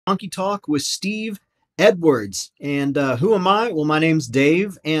Donkey Talk with Steve Edwards. And who am I? Well, my name's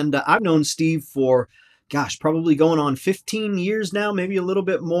Dave, and I've known Steve for, gosh, probably going on 15 years now, maybe a little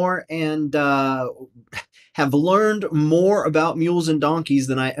bit more, and have learned more about mules and donkeys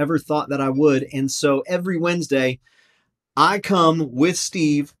than I ever thought that I would. And so every Wednesday, I come with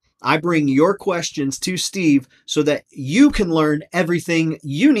Steve. I bring your questions to Steve so that you can learn everything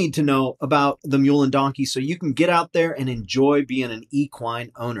you need to know about the mule and donkey so you can get out there and enjoy being an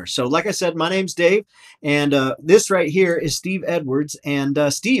equine owner. So like I said, my name's Dave, and this right here is Steve Edwards. And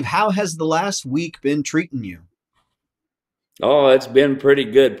Steve, how has the last week been treating you? Oh, it's been pretty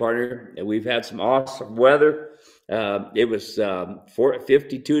good, partner. We've had some awesome weather. It was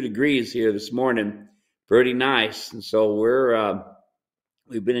 52 degrees here this morning, pretty nice, and so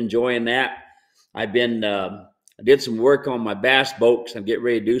we've been enjoying that. I did some work on my bass boat because I'm getting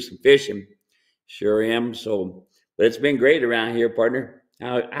ready to do some fishing. Sure am. So, but it's been great around here, partner.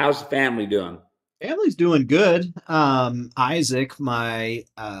 How's the family doing? Family's doing good. Isaac, my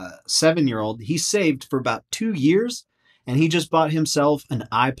 7-year-old, he saved for about 2 years, and he just bought himself an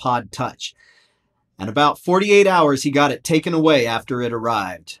iPod Touch. And about 48 hours, he got it taken away after it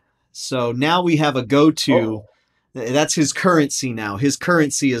arrived. So now we have a go-to. Oh, That's his currency now. His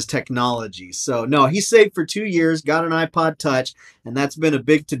currency is technology. So no, he saved for 2 years, got an iPod Touch, and that's been a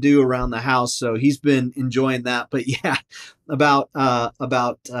big to-do around the house. So he's been enjoying that. But yeah, about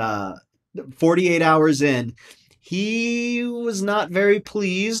 48 hours in, he was not very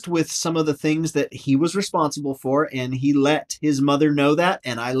pleased with some of the things that he was responsible for, and he let his mother know that,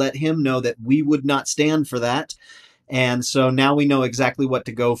 and I let him know that we would not stand for that. And so now we know exactly what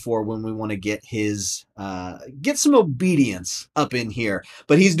to go for when we want to get get some obedience up in here.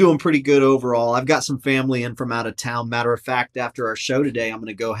 But he's doing pretty good overall. I've got some family in from out of town. Matter of fact, after our show today, I'm going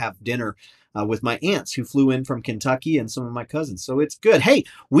to go have dinner with my aunts who flew in from Kentucky and some of my cousins. So it's good. Hey,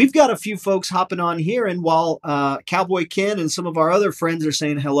 we've got a few folks hopping on here, and while Cowboy Ken and some of our other friends are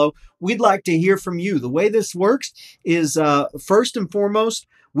saying hello, we'd like to hear from you. The way this works is first and foremost,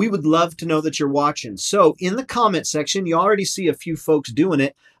 we would love to know that you're watching. So in the comment section, you already see a few folks doing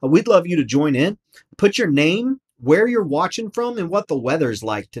it. We'd love you to join in. Put your name, where you're watching from, and what the weather's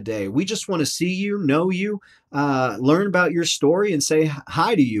like today. We just want to see you, know you, learn about your story, and say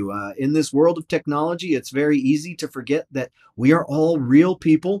hi to you. In this world of technology, it's very easy to forget that we are all real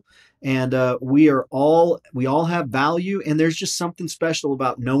people, and we all have value, and there's just something special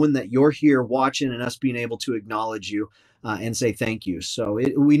about knowing that you're here watching and us being able to acknowledge you and say thank you. So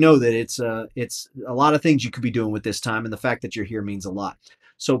we know that it's a lot of things you could be doing with this time, and the fact that you're here means a lot.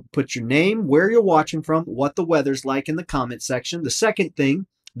 So put your name, where you're watching from, what the weather's like in the comment section. The second thing,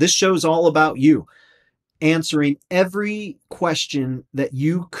 this show's all about you answering every question that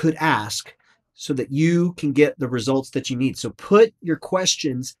you could ask so that you can get the results that you need. So put your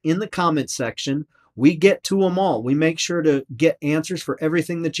questions in the comment section. We get to them all. We make sure to get answers for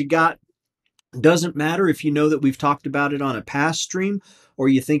everything that you got. Doesn't matter if you know that we've talked about it on a past stream or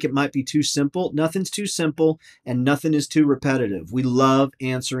you think it might be too simple. Nothing's too simple and nothing is too repetitive. We love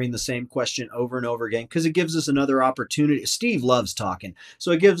answering the same question over and over again because it gives us another opportunity. Steve loves talking,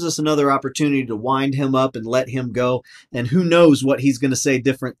 so it gives us another opportunity to wind him up and let him go. And who knows what he's going to say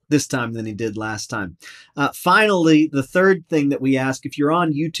different this time than he did last time. Finally, the third thing that we ask, if you're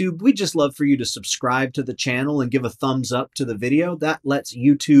on YouTube, we just love for you to subscribe to the channel and give a thumbs up to the video. That lets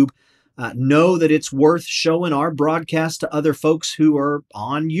YouTube know that it's worth showing our broadcast to other folks who are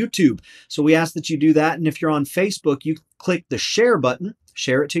on YouTube. So we ask that you do that. And if you're on Facebook, you click the share button,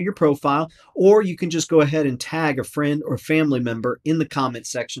 share it to your profile, or you can just go ahead and tag a friend or family member in the comment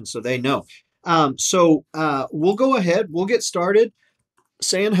section so they know. We'll go ahead. We'll get started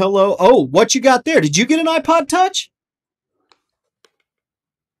saying hello. Oh, what you got there? Did you get an iPod Touch?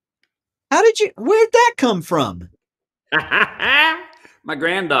 Where'd that come from? my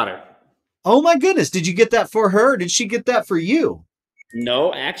granddaughter. Oh my goodness. Did you get that for her? Or did she get that for you?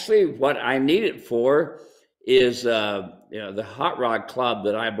 No, actually, what I need it for is the hot rod club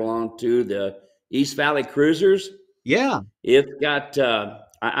that I belong to, the East Valley Cruisers. Yeah. It's got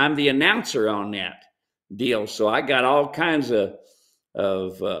I'm the announcer on that deal, so I got all kinds of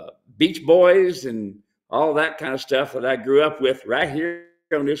Beach Boys and all that kind of stuff that I grew up with right here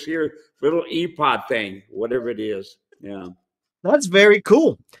on this here little E-Pod thing, whatever it is. Yeah. That's very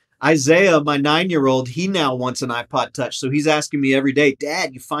cool. Isaiah, my 9-year-old, he now wants an iPod Touch. So he's asking me every day,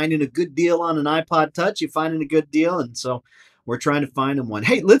 Dad, you finding a good deal on an iPod Touch? You finding a good deal? And so we're trying to find him one.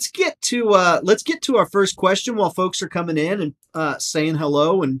 Hey, let's get to our first question while folks are coming in and saying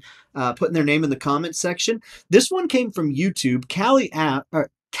hello and putting their name in the comment section. This one came from YouTube.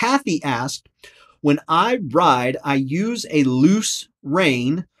 Kathy asked, when I ride, I use a Loose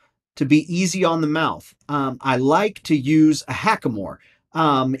Rein to be easy on the mouth. I like to use a Hackamore.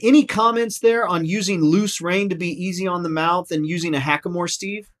 Any comments there on using Loose Rein to be easy on the mouth and using a Hackamore,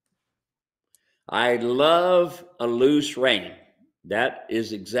 Steve? I love a loose rein. That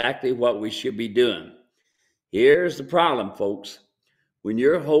is exactly what we should be doing. Here's the problem, folks. When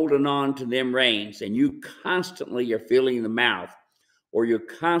you're holding on to them reins and you constantly are feeling the mouth or you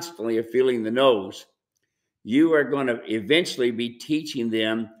constantly are feeling the nose, you are going to eventually be teaching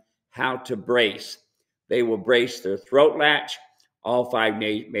them how to brace. They will brace their throat latch, all five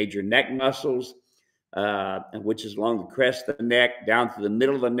major neck muscles, which is along the crest of the neck, down through the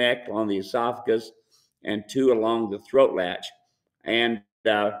middle of the neck, along the esophagus, and two along the throat latch. And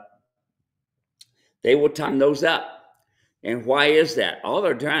they will tighten those up. And why is that? All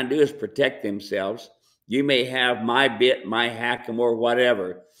they're trying to do is protect themselves. You may have my bit, my Hackamore,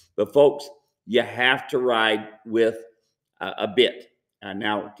 whatever, but folks, you have to ride with a bit.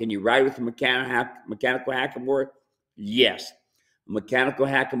 Now, can you ride with a mechanical Hackamore? Yes. A mechanical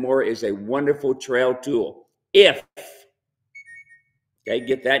Hackamore is a wonderful trail tool. If, okay,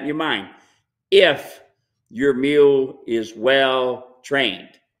 get that in your mind, if your mule is well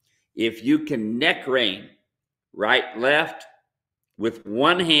trained, if you can neck rein right, left with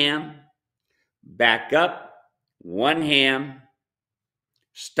one hand, back up, one hand,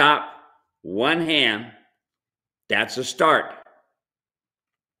 stop, one hand, that's a start.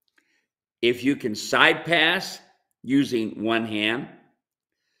 If you can side pass using one hand,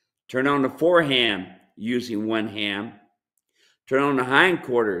 turn on the forehand using one hand, turn on the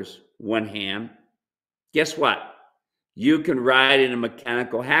hindquarters one hand, guess what? You can ride in a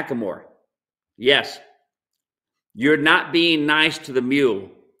mechanical Hackamore. Yes, you're not being nice to the mule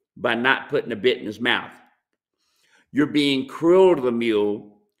by not putting a bit in his mouth. You're being cruel to the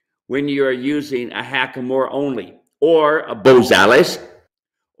mule when you are using a Hackamore only, or a Bozales,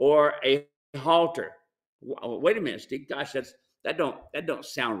 or a halter. Wait a minute, Steve. Gosh, that don't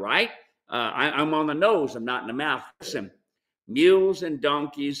sound right. I'm on the nose. I'm not in the mouth. Listen, mules and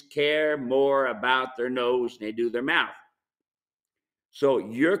donkeys care more about their nose than they do their mouth. So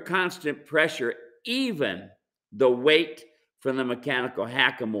your constant pressure, even the weight from the mechanical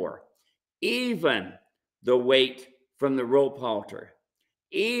Hackamore, even the weight from the rope halter,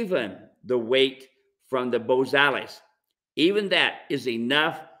 even the weight from the Bozales, even that is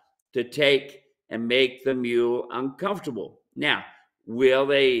enough to take and make the mule uncomfortable. Now, will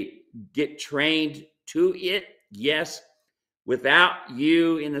they get trained to it? Yes, without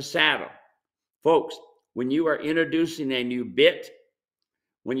you in the saddle. Folks, when you are introducing a new bit,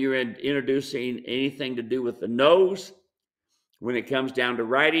 when you're introducing anything to do with the nose, when it comes down to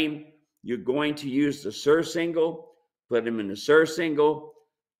riding, you're going to use the surcingle, put them in the surcingle,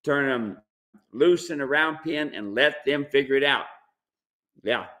 turn them loose in a round pin, and let them figure it out.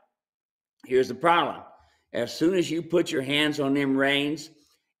 Yeah, here's the problem. As soon as you put your hands on them reins,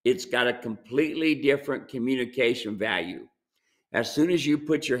 it's got a completely different communication value. As soon as you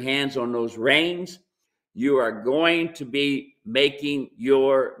put your hands on those reins, you are going to be making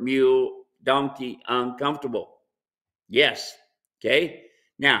your mule, donkey uncomfortable. Yes. Okay.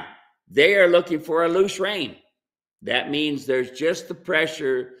 Now, they are looking for a loose rein. That means there's just the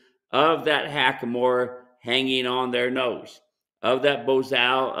pressure of that Hackamore hanging on their nose, of that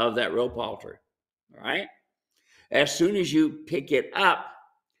bozal, of that rope halter. All right. As soon as you pick it up,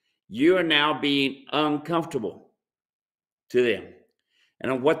 you are now being uncomfortable to them.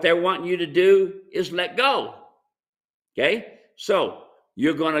 And what they're wanting you to do is let go. Okay? So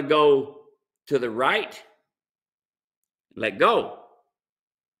you're going to go to the right, let go.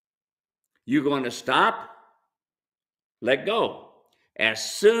 You're going to stop, let go. As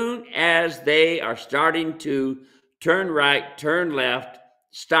soon as they are starting to turn right, turn left,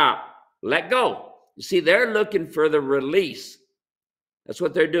 stop, let go. You see, they're looking for the release. That's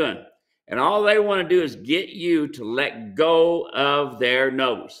what they're doing. And all they want to do is get you to let go of their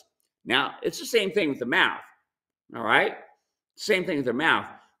nose. Now, it's the same thing with the mouth. All right? Same thing with their mouth.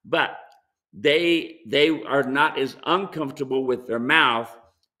 But they are not as uncomfortable with their mouth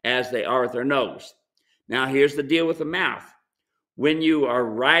as they are with their nose. Now, here's the deal with the mouth. When you are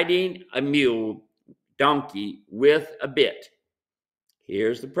riding a mule, donkey, with a bit,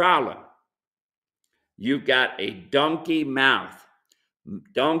 here's the problem. You've got a donkey mouth,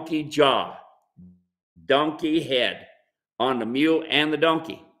 donkey jaw, donkey head on the mule and the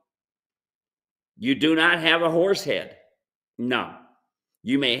donkey. You do not have a horse head. No.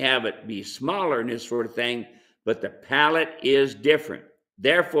 You may have it be smaller and this sort of thing, but the palate is different.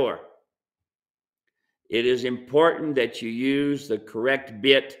 Therefore, it is important that you use the correct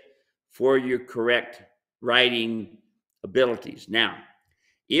bit for your correct riding abilities. Now,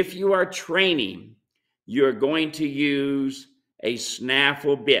 if you are training, you're going to use a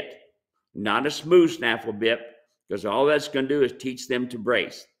snaffle bit, not a smooth snaffle bit, because all that's going to do is teach them to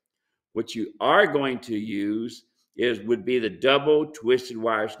brace. What you are going to use would be the double twisted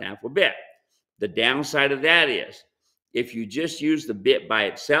wire snaffle bit. The downside of that is if you just use the bit by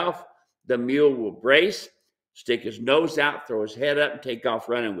itself, the mule will brace, stick his nose out, throw his head up, and take off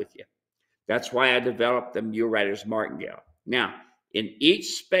running with you. That's why I developed the Mule Rider's Martingale. Now, in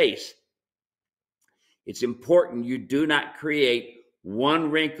each space, it's important you do not create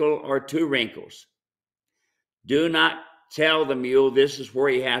one wrinkle or two wrinkles. Do not tell the mule this is where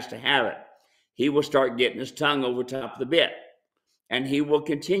he has to have it. He will start getting his tongue over top of the bit, and he will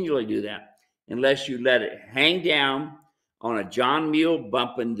continually do that unless you let it hang down on a John mule,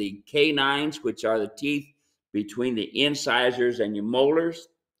 bumping the canines, which are the teeth between the incisors and your molars.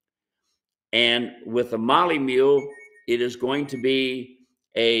 And with a Molly mule, it is going to be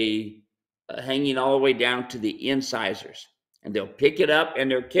hanging all the way down to the incisors, and they'll pick it up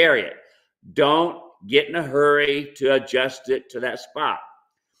and they'll carry it. Don't get in a hurry to adjust it to that spot.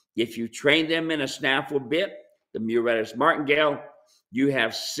 If you train them in a snaffle bit, the Mule Rider's Martingale, you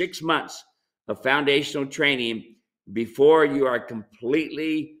have 6 months of foundational training before you are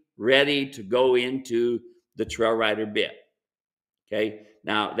completely ready to go into the Trail Rider bit. Okay,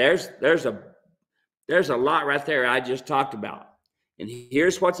 now there's a lot right there I just talked about. And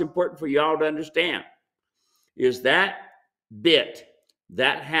here's what's important for y'all to understand is that bit,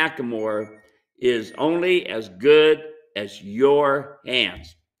 that Hackamore, is only as good as your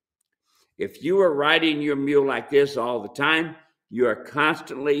hands. If you are riding your mule like this all the time, you are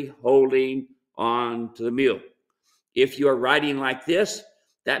constantly holding on to the mule. If you are riding like this,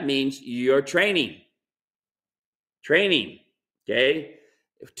 that means you're training. Training, okay?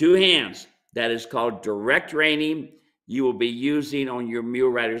 2 hands. That is called direct reining. You will be using on your Mule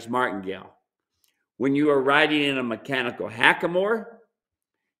Rider's Martingale. When you are riding in a mechanical Hackamore,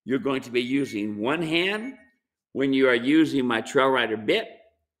 you're going to be using 1 hand. When you are using my Trail Rider bit,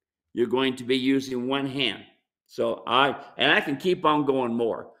 you're going to be using 1 hand. So I can keep on going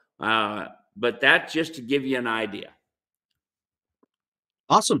more, but that's just to give you an idea.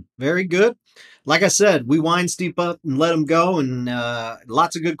 Awesome. Very good. Like I said, we wind Steve up and let him go, and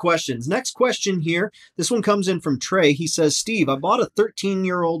lots of good questions. Next question here. This one comes in from Trey. He says, Steve, I bought a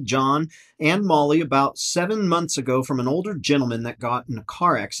 13-year-old John and Molly about 7 months ago from an older gentleman that got in a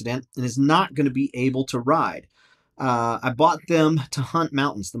car accident and is not going to be able to ride. I bought them to hunt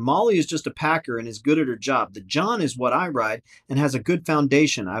mountains. The Molly is just a packer and is good at her job. The John is what I ride and has a good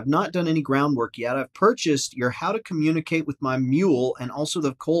foundation. I've not done any groundwork yet. I've purchased your How to Communicate with My Mule and also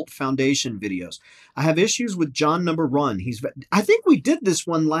the Colt Foundation videos. I have issues with John number 1. I think we did this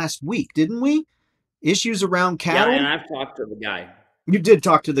one last week, didn't we? Issues around cattle. Yeah, and I've talked to the guy. You did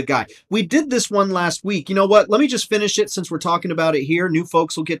talk to the guy. We did this one last week. You know what? Let me just finish it since we're talking about it here. New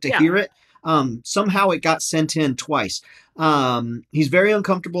folks will get to hear it. Somehow it got sent in twice. He's very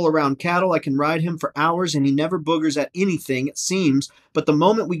uncomfortable around cattle. I can ride him for hours and he never boogers at anything, it seems, but the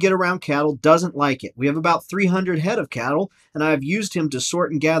moment we get around cattle, doesn't like it. We have about 300 head of cattle and I've used him to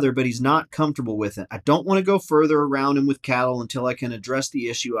sort and gather, but he's not comfortable with it. I don't want to go further around him with cattle until I can address the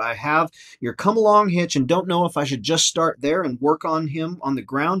issue. I have your come along hitch and don't know if I should just start there and work on him on the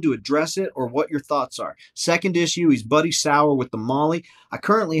ground to address it or what your thoughts are. Second issue, he's buddy sour with the Molly. I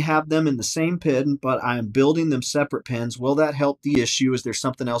currently have them in the same pen, but I am building them separate pens. Will that help the issue? Is there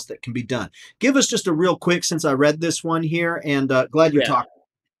something else that can be done? Give us just a real quick, since I read this one here, and glad you're talking.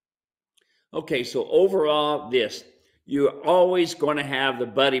 Okay, so overall, you're always going to have the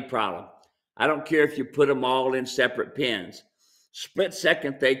buddy problem. I don't care if you put them all in separate pens. Split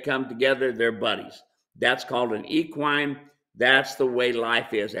second they come together, they're buddies. That's called an equine. That's the way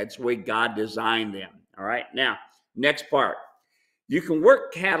life is. That's the way God designed them. All right, now, next part. You can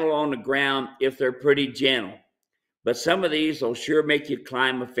work cattle on the ground if they're pretty gentle, but some of these will sure make you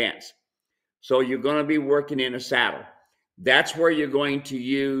climb a fence. So you're going to be working in a saddle. That's where you're going to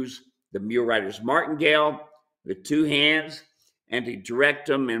use the Mule Rider's Martingale, the 2 hands, and to direct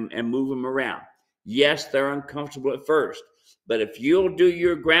them and move them around. Yes, they're uncomfortable at first, but if you'll do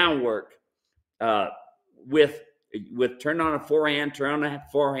your groundwork with turn on a forehand, turn on a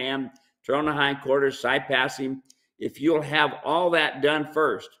forehand, turn on the hindquarters, side passing, if you'll have all that done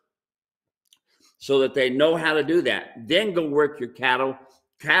first so that they know how to do that, then go work your cattle.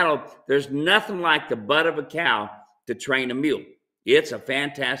 There's nothing like the butt of a cow to train a mule. It's a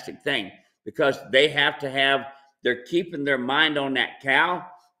fantastic thing because they're keeping their mind on that cow,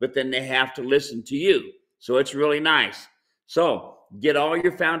 but then they have to listen to you. So it's really nice. So get all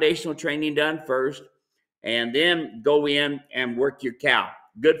your foundational training done first and then go in and work your cow.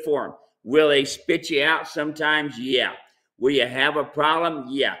 Good for them. Will they spit you out sometimes? Yeah. Will you have a problem?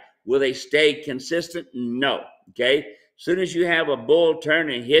 Yeah. Will they stay consistent? No. Okay. As soon as you have a bull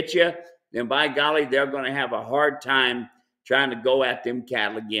turn and hit you, then by golly, they're going to have a hard time trying to go at them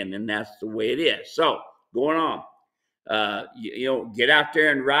cattle again. And that's the way it is. So going on, get out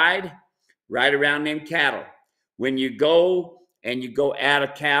there and ride around them cattle. When you go and you go at a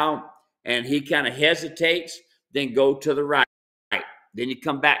cow and he kind of hesitates, then go to the right. Then you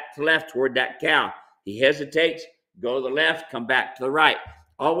come back to the left toward that cow. He hesitates, go to the left, come back to the right.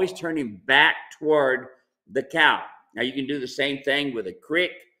 Always turn him back toward the cow. Now you can do the same thing with a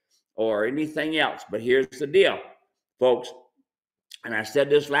crick or anything else, but here's the deal, folks, and I said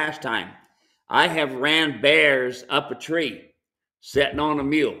this last time. I have ran bears up a tree sitting on a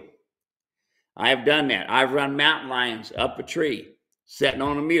mule. I have done that. I've run mountain lions up a tree sitting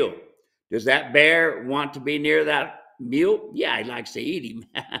on a mule. Does that bear want to be near that mule? Yeah, he likes to eat him.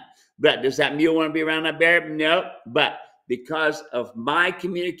 But does that mule want to be around that bear? No. But because of my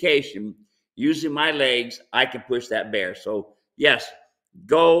communication, using my legs, I can push that bear. So yes,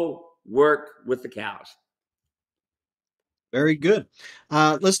 go work with the cows. Very good.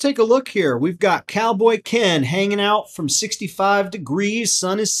 Let's take a look here. We've got Cowboy Ken hanging out from 65 degrees.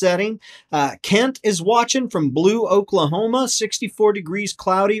 Sun is setting. Kent is watching from Blue, Oklahoma. 64 degrees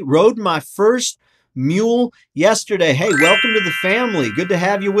cloudy. Rode my first mule yesterday. Hey, welcome to the family. Good to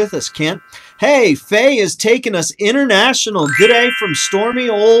have you with us, Kent. Hey, Faye is taking us international. Good day from stormy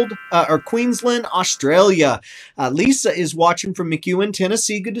Queensland, Australia. Lisa is watching from McEwen,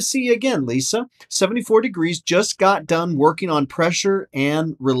 Tennessee. Good to see you again, Lisa. 74 degrees. Just got done working on pressure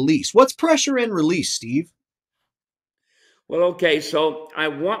and release. What's pressure and release, Steve? Well, okay, so I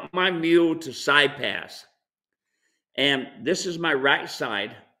want my mule to side pass. And this is my right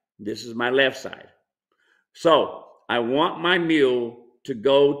side. This is my left side. So I want my mule to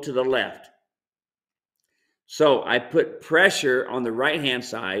go to the left. So I put pressure on the right-hand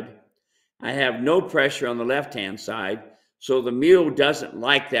side. I have no pressure on the left-hand side. So the mule doesn't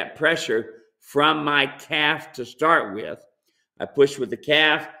like that pressure from my calf to start with. I push with the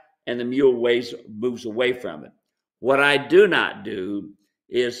calf and the mule moves away from it. What I do not do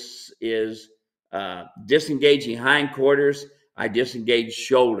is disengaging hindquarters. I disengage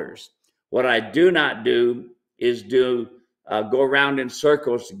shoulders. What I do not do is go around in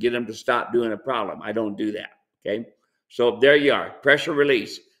circles to get them to stop doing a problem. I don't do that, okay? So there you are, pressure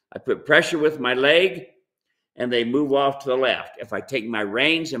release. I put pressure with my leg, and they move off to the left. If I take my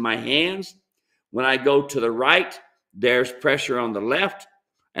reins in my hands, when I go to the right, there's pressure on the left,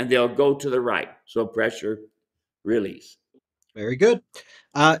 and they'll go to the right. So pressure release. Very good.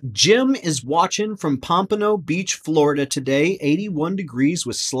 Jim is watching from Pompano Beach, Florida today, 81 degrees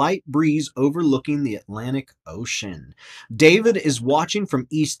with slight breeze overlooking the Atlantic Ocean. David is watching from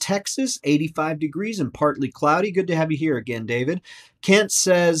East Texas, 85 degrees and partly cloudy. Good to have you here again, David. Kent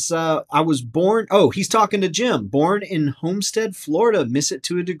says, I was born, he's talking to Jim, born in Homestead, Florida. Miss it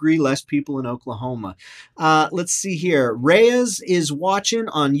to a degree, less people in Oklahoma. Let's see here. Reyes is watching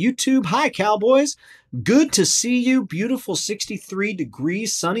on YouTube. Hi, Cowboys. Good to see you. Beautiful 63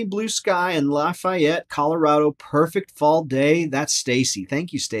 degrees, sunny blue sky in Lafayette, Colorado. Perfect fall day. That's Stacy.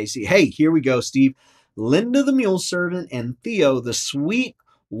 Thank you, Stacy. Hey, here we go, Steve. Linda the mule servant and Theo the sweet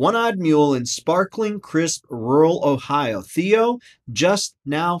one-eyed mule in sparkling, crisp, rural Ohio. Theo just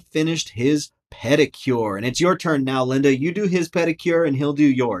now finished his pedicure. And it's your turn now, Linda. You do his pedicure and he'll do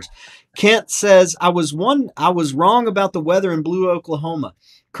yours. Kent says, I was wrong about the weather in Blue, Oklahoma.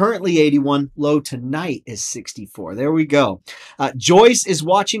 Currently 81, low tonight is 64. There we go. Joyce is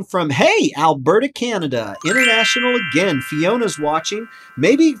watching from, Alberta, Canada. International again. Fiona's watching.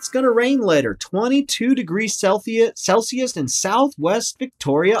 Maybe it's going to rain later. 22 degrees Celsius in Southwest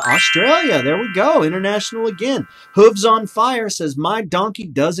Victoria, Australia. There we go. International again. Hooves on Fire says, my donkey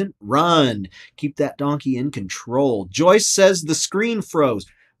doesn't run. Keep that donkey in control. Joyce says the screen froze.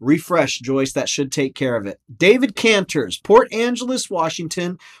 Refresh, Joyce. That should take care of it. David Canters, Port Angeles,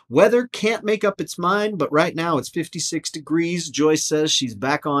 Washington. Weather can't make up its mind, but right now it's 56 degrees. Joyce says she's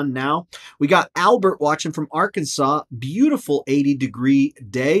back on now. We got Albert watching from Arkansas. Beautiful 80-degree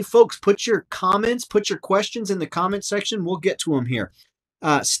day. Folks, put your comments, put your questions in the comment section. We'll get to them here.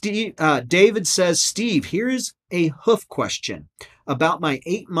 David says, Steve, here's a hoof question about my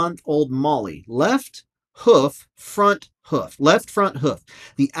 8-month-old Molly. Left hoof, front hoof, left front hoof.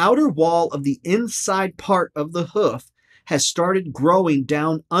 The outer wall of the inside part of the hoof has started growing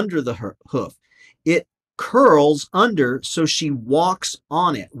down under the hoof. It curls under, so she walks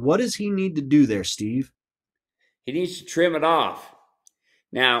on it. What does he need to do there, Steve? He needs to trim it off.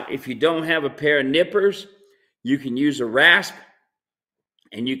 Now, if you don't have a pair of nippers, you can use a rasp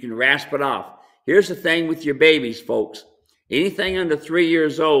and you can rasp it off. Here's the thing with your babies, folks. Anything under 3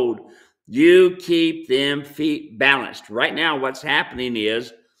 years old, you keep them feet balanced. Right now, what's happening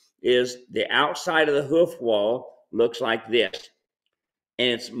is the outside of the hoof wall looks like this,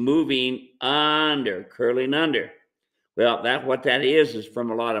 and it's moving under, curling under. Well, what that is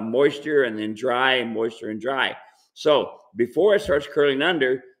from a lot of moisture and then dry and moisture and dry. So before it starts curling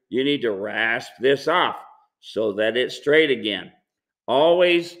under, you need to rasp this off so that it's straight again.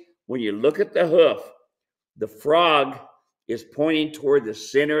 Always, when you look at the hoof, the frog is pointing toward the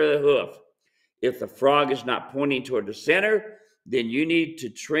center of the hoof. If the frog is not pointing toward the center, then you need to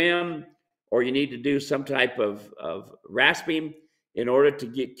trim, or you need to do some type of rasping in order to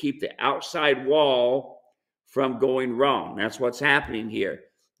keep the outside wall from going wrong. That's what's happening here.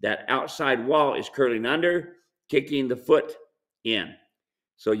 That outside wall is curling under, kicking the foot in.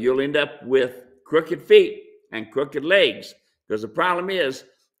 So you'll end up with crooked feet and crooked legs, because the problem is,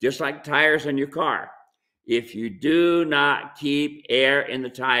 just like tires in your car, if you do not keep air in the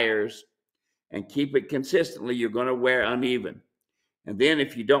tires and keep it consistently, you're going to wear uneven. And then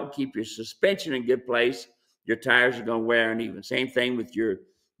if you don't keep your suspension in good place, your tires are going to wear uneven. Same thing with your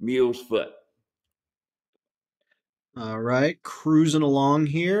mule's foot. All right, cruising along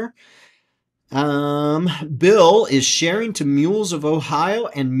here. Bill is sharing to Mules of Ohio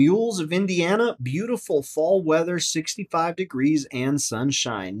and Mules of Indiana. Beautiful fall weather, 65 degrees and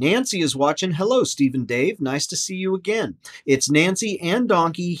sunshine. Nancy is watching. Hello, Steve and Dave. Nice to see you again. It's Nancy and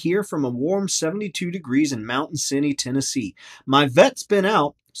Donkey here from a warm 72 degrees in Mountain City, Tennessee. My vet's been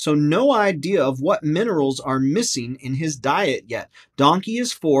out, so no idea of what minerals are missing in his diet yet. Donkey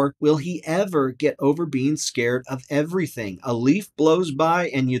is 4. Will he ever get over being scared of everything? A leaf blows by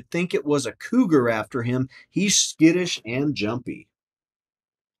and you'd think it was a cougar after him. He's skittish and jumpy.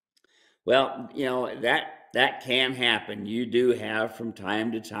 Well, that can happen. You do have from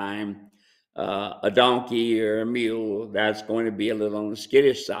time to time a donkey or a mule that's going to be a little on the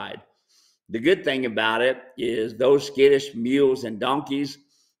skittish side. The good thing about it is those skittish mules and donkeys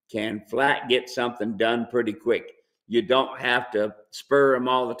can flat get something done pretty quick. You don't have to spur them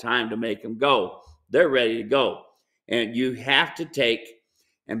all the time to make them go. They're ready to go. And you have to take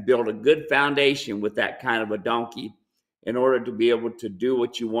and build a good foundation with that kind of a donkey in order to be able to do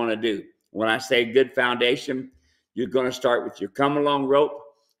what you want to do. When I say good foundation, you're going to start with your come along rope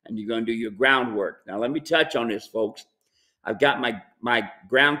and you're going to do your groundwork. Now, let me touch on this, folks. I've got my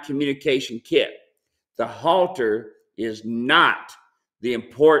ground communication kit. The halter is not the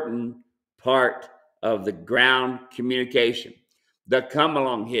important part of the ground communication. The come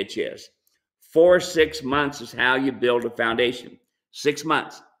along hitch is. 4-6 months is how you build a foundation. 6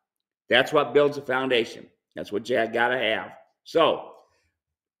 months. That's what builds a foundation. That's what you got to have. So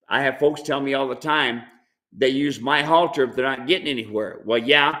I have folks tell me all the time they use my halter if they're not getting anywhere. Well,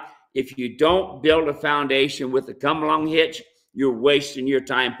 yeah, if you don't build a foundation with the come along hitch, you're wasting your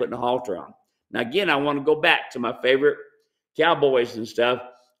time putting a halter on. Now, again, I want to go back to my favorite cowboys and stuff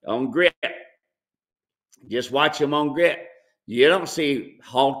on grit. Just watch them on grit. You don't see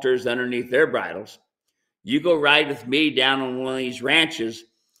halters underneath their bridles. You go ride with me down on one of these ranches,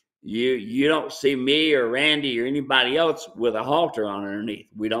 you don't see me or Randy or anybody else with a halter on underneath.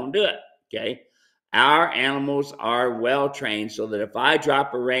 We don't do it, okay? Our animals are well trained so that if I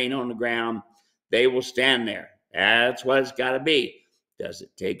drop a rein on the ground, they will stand there. That's what it's got to be. Does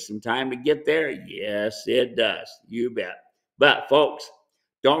it take some time to get there? Yes, it does. You bet. But, folks,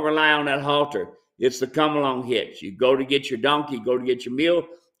 don't rely on that halter. It's the come along hitch. You go to get your donkey, go to get your mule,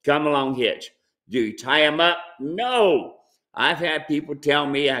 come along hitch. Do you tie them up? No. I've had people tell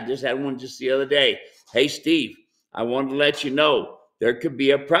me, I just had one just the other day, hey, Steve, I wanted to let you know there could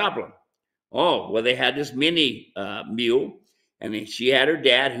be a problem. Oh, well, they had this mini mule, and then she had her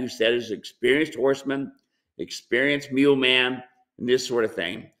dad, who said is an experienced horseman, experienced mule man, and this sort of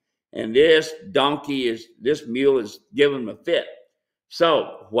thing. And this mule is giving him a fit.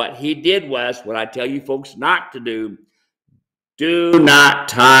 So what he did was, what I tell you folks not to do not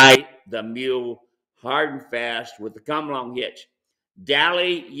tie the mule hard and fast with the come along hitch.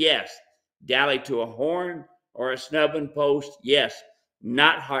 Dally, yes. Dally to a horn or a snubbing post, yes.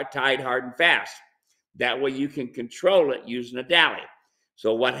 Not tied hard and fast. That way you can control it using a dally.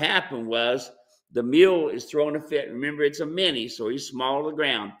 So what happened was the mule is throwing a fit. Remember, it's a mini, so he's small to the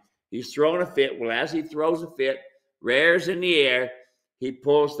ground. He's throwing a fit. Well, as he throws a fit, rears in the air, he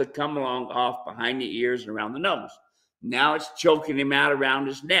pulls the come along off behind the ears and around the nose. Now it's choking him out around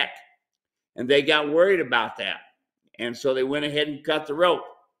his neck. And they got worried about that. And so they went ahead and cut the rope.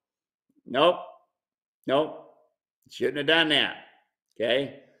 Nope. Shouldn't have done that.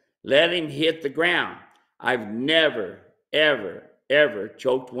 Okay. Let him hit the ground. I've never, ever, ever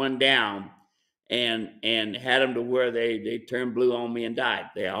choked one down and had them to where they turned blue on me and died.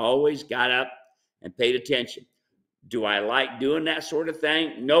 They always got up and paid attention. Do I like doing that sort of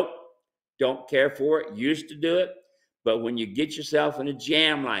thing? Nope. Don't care for it. Used to do it. But when you get yourself in a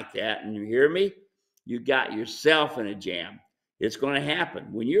jam like that, and you hear me, you got yourself in a jam. It's going to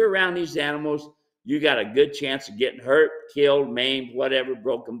happen. When you're around these animals, you got a good chance of getting hurt, killed, maimed, whatever,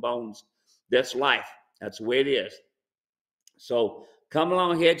 broken bones. That's life. That's the way it is. So come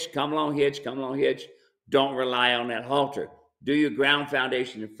along, hitch, come along, hitch, come along, hitch. Don't rely on that halter. Do your ground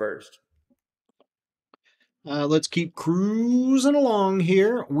foundation first. Let's keep cruising along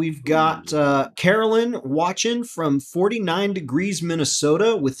here. We've got Carolyn watching from 49 degrees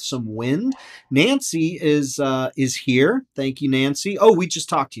Minnesota with some wind. Nancy is here. Thank you, Nancy. Oh, we just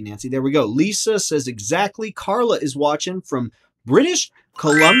talked to you, Nancy. There we go. Lisa says exactly. Carla is watching from British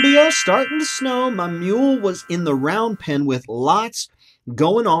Columbia. Starting to snow. My mule was in the round pen with lots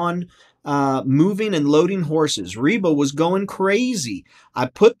going on. Moving and loading horses. Reba was going crazy. I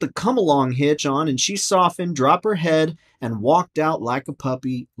put the come along hitch on and she softened, dropped her head, and walked out like a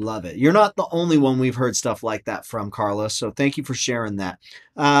puppy. Love it. You're not the only one we've heard stuff like that from, Carla, so thank you for sharing that.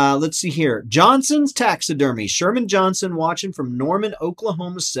 Let's see here. Johnson's Taxidermy. Sherman Johnson watching from Norman,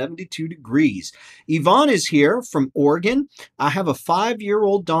 Oklahoma, 72 degrees. Yvonne is here from Oregon. I have a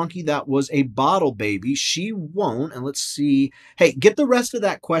 5-year-old donkey that was a bottle baby. She won't. And let's see. Hey, get the rest of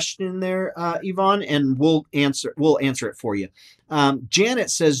that question in there, Yvonne, and we'll answer it for you.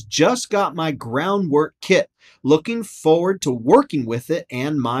 Janet says, just got my groundwork kit. Looking forward to working with it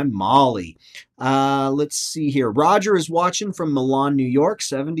and my Molly. Let's see here. Roger is watching from Milan, New York,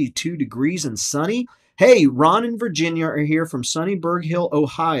 72 degrees and sunny. Hey, Ron and Virginia are here from Sunnyburg Hill,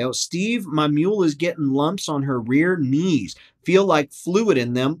 Ohio. Steve, my mule is getting lumps on her rear knees. Feel like fluid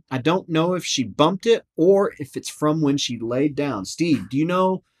in them. I don't know if she bumped it or if it's from when she laid down. Steve, do you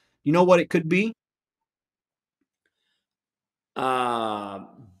know what it could be?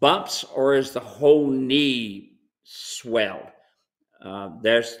 Bumps, or is the whole knee swelled?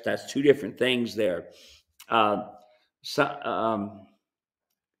 That's two different things there.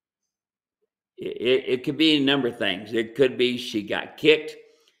 It could be a number of things. It could be she got kicked.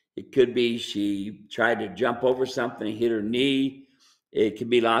 It could be she tried to jump over something and hit her knee. It could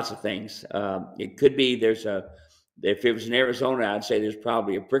be lots of things. It could be if it was in Arizona, I'd say there's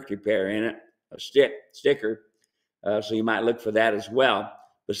probably a prickly pear in it, a sticker. So you might look for that as well.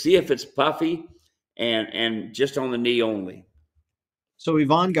 But see if it's puffy and just on the knee only. So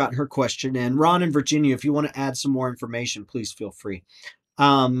Yvonne got her question, and Ron and Virginia, if you want to add some more information, please feel free.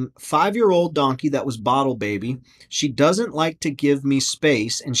 5-year-old donkey that was bottle baby. She doesn't like to give me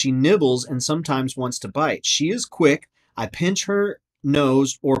space, and she nibbles and sometimes wants to bite. She is quick. I pinch her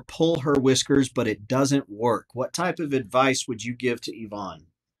nose or pull her whiskers, but it doesn't work. What type of advice would you give to Yvonne?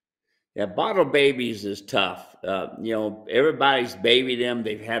 Yeah, bottle babies is tough. Everybody's babied them.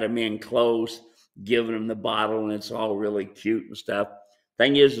 They've had them in close, giving them the bottle, and it's all really cute and stuff.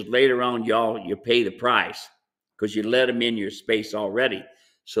 Thing is later on, you pay the price because you let them in your space already.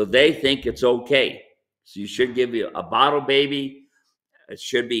 So they think it's okay. So you should give you a bottle baby. It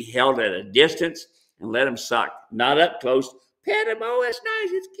should be held at a distance and let them suck, not up close. Pet him. Oh, that's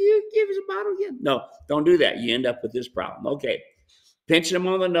nice. It's cute. Give us a bottle again. No, don't do that. You end up with this problem. Okay. Pinching them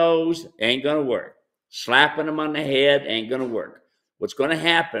on the nose ain't going to work. Slapping them on the head ain't going to work. What's going to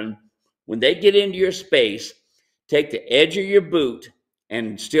happen when they get into your space, take the edge of your boot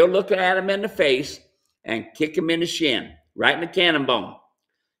and still looking at them in the face and kick them in the shin, right in the cannon bone.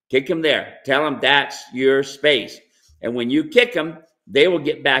 Kick them there. Tell them that's your space. And when you kick them, they will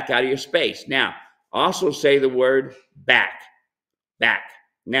get back out of your space. Now, also say the word back. Back.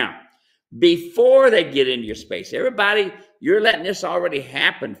 Now, before they get into your space, everybody, you're letting this already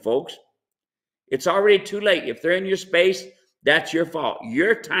happen, folks. It's already too late. If they're in your space, that's your fault.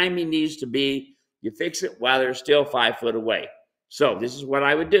 Your timing needs to be, you fix it while they're still 5 foot away. So this is what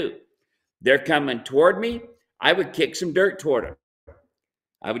I would do. They're coming toward me. I would kick some dirt toward them.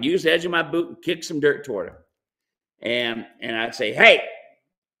 I would use the edge of my boot and kick some dirt toward them. And I'd say, hey,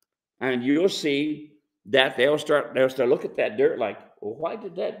 and you'll see that they'll start look at that dirt like, well, why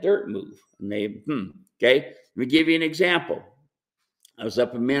did that dirt move? And they, okay. Let me give you an example. I was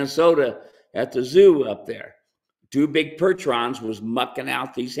up in Minnesota at the zoo up there. 2 big percherons was mucking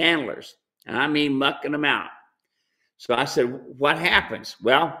out these handlers. And I mean mucking them out. So I said, what happens?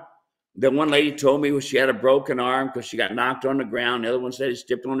 Well, the one lady told me she had a broken arm because she got knocked on the ground. The other one said he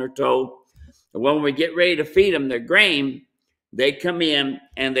stepped on her toe. And when we get ready to feed them their grain, they come in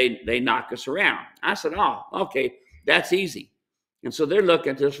and they knock us around. I said, oh, okay, that's easy. And so they're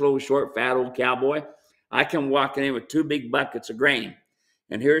looking at this little short, fat old cowboy. I come walking in with 2 big buckets of grain.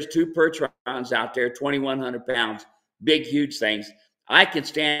 And here's 2 percherons out there, 2,100 pounds, big, huge things. I can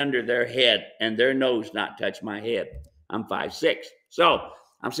stand under their head and their nose not touch my head. I'm 5'6". So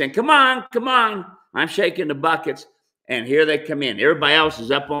I'm saying, come on, come on. I'm shaking the buckets, and here they come in. Everybody else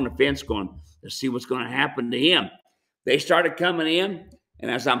is up on the fence going, let's see what's going to happen to him. They started coming in, and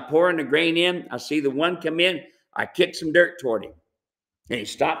as I'm pouring the grain in, I see the one come in. I kicked some dirt toward him, and he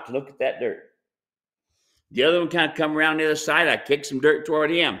stopped to look at that dirt. The other one kind of come around the other side. I kicked some dirt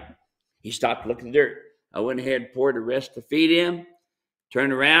toward him. He stopped to look at the dirt. I went ahead and poured the rest of the feed in,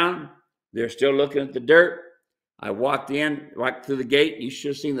 turned around. They're still looking at the dirt. I walked through the gate. You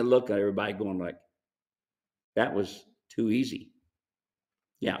should have seen the look of everybody going like, that was too easy.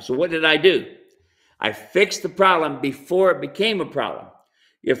 Yeah, so what did I do? I fixed the problem before it became a problem.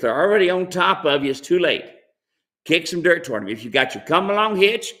 If they're already on top of you, it's too late. Kick some dirt toward them. If you got your come-along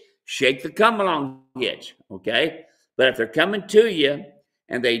hitch, shake the come-along hitch, okay? But if they're coming to you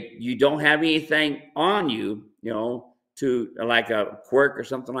and you don't have anything on you, to like a quirk or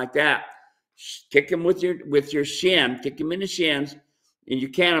something like that, kick them with your shin, kick them in the shins, in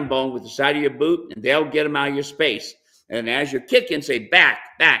your cannon bone with the side of your boot, and they'll get them out of your space. And as you're kicking, say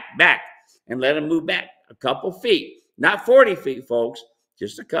back, back, back, and let them move back a couple feet. Not 40 feet, folks,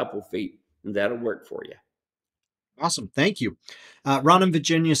 just a couple feet, and that'll work for you. Awesome. Thank you. Ron in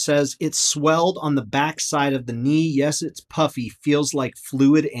Virginia says, it's swelled on the back side of the knee. Yes, it's puffy. Feels like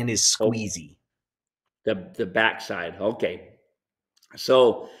fluid and is squeezy. The back side. Okay.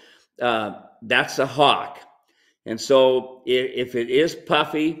 So that's a hawk. And so if it is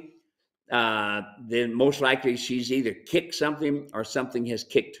puffy, then most likely she's either kicked something or something has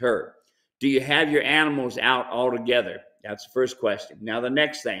kicked her. Do you have your animals out altogether? That's the first question. Now, the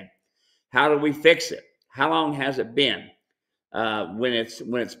next thing, how do we fix it? How long has it been? When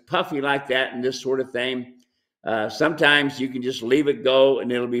it's puffy like that and this sort of thing, sometimes you can just leave it go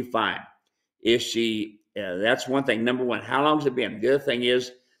and it'll be fine. That's one thing. Number one, how long has it been? The other thing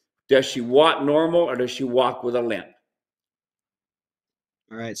is, does she walk normal or does she walk with a limp?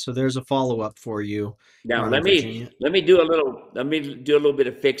 All right, so there's a follow-up for you. Now let me do a little bit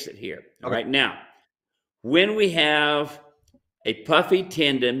of fix it here. All right, now, when we have a puffy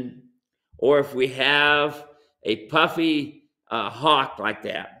tendon, or if we have a puffy hawk like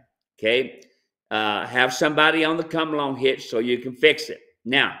that, okay, have somebody on the come-along hitch so you can fix it.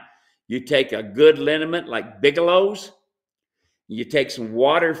 Now, you take a good liniment like Bigelow's. You take some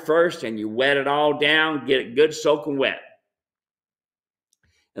water first and you wet it all down, get it good soaking wet.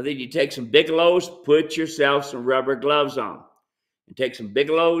 And then you take some Bigelow's, put yourself some rubber gloves on. And take some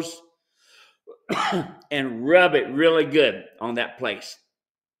Bigelow's and rub it really good on that place.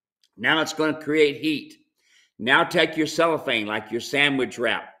 Now it's going to create heat. Now take your cellophane, like your sandwich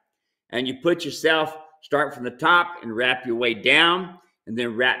wrap, and you put yourself, start from the top and wrap your way down, and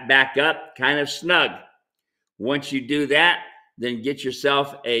then wrap back up, kind of snug. Once you do that, then get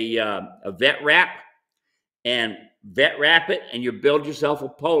yourself a vet wrap and vet wrap it, and you build yourself a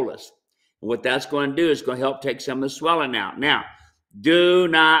polis. And what that's going to do is going to help take some of the swelling out. Now, do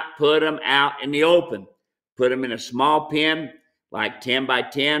not put them out in the open. Put them in a small pen, like 10 by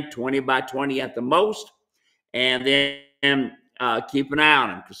 10, 20 by 20 at the most, and then keep an eye on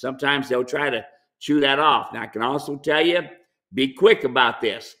them, because sometimes they'll try to chew that off. Now, I can also tell you, be quick about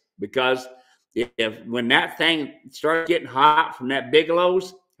this, because when that thing starts getting hot from that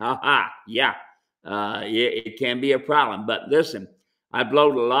Bigelow's, it can be a problem. But listen, I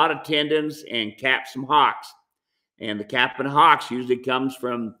blowed a lot of tendons and capped some hocks. And the capping hocks usually comes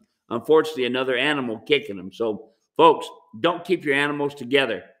from, unfortunately, another animal kicking them. So, folks, don't keep your animals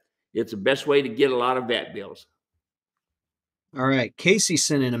together. It's the best way to get a lot of vet bills. All right, Casey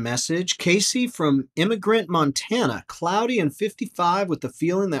sent in a message. Casey from Immigrant, Montana. Cloudy and 55 with the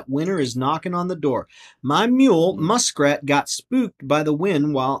feeling that winter is knocking on the door. My mule, Muskrat, got spooked by the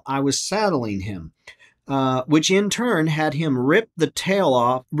wind while I was saddling him, which in turn had him rip the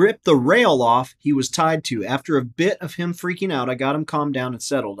rail off he was tied to. After a bit of him freaking out, I got him calmed down and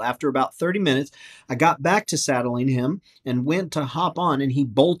settled. After about 30 minutes, I got back to saddling him and went to hop on, and he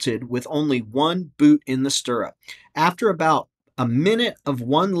bolted with only one boot in the stirrup. After about a minute of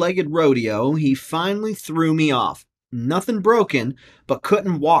one-legged rodeo, he finally threw me off. Nothing broken, but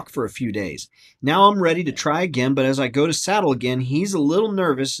couldn't walk for a few days. Now I'm ready to try again, but as I go to saddle again, he's a little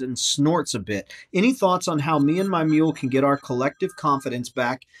nervous and snorts a bit. Any thoughts on how me and my mule can get our collective confidence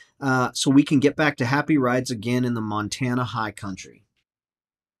back so we can get back to happy rides again in the Montana high country?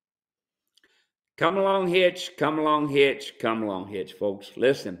 Come along, hitch, come along, hitch, come along, hitch, folks.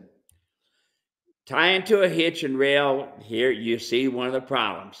 Listen. Tying to a hitch and rail, here you see one of the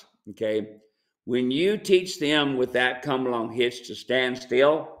problems, okay? When you teach them with that come along hitch to stand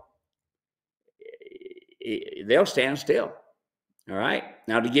still, they'll stand still. All right.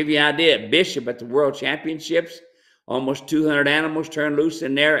 Now, to give you an idea, Bishop at the World Championships, almost 200 animals turned loose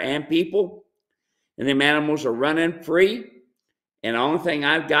in there and people, and them animals are running free. And the only thing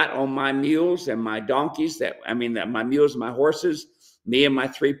I've got on my mules and my donkeys, my mules and my horses, me and my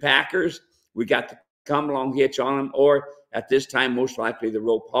 3 packers, we got the come along hitch on them, or at this time, most likely the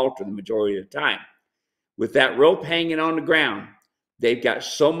rope halter the majority of the time. With that rope hanging on the ground, they've got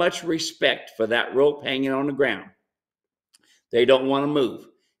so much respect for that rope hanging on the ground. They don't want to move.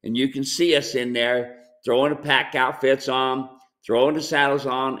 And you can see us in there throwing the pack outfits on, throwing the saddles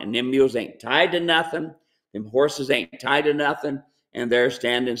on, and them mules ain't tied to nothing. Them horses ain't tied to nothing, and they're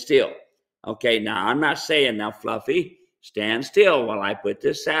standing still. Okay, now I'm not saying, now, Fluffy, stand still while I put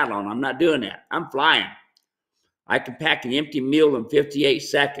this saddle on. I'm not doing that. I'm flying. I can pack an empty mule in 58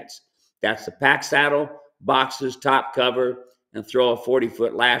 seconds. That's the pack saddle, boxes, top cover, and throw a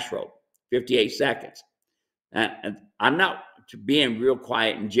 40-foot lash rope. 58 seconds. And I'm not being real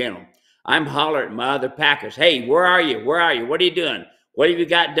quiet in general. I'm hollering at my other packers. Hey, where are you? Where are you? What are you doing? What have you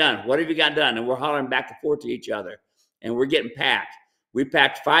got done? What have you got done? And we're hollering back and forth to each other. And we're getting packed. We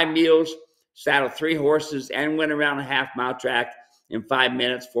packed 5 mules, saddled 3 horses, and went around a half-mile track in 5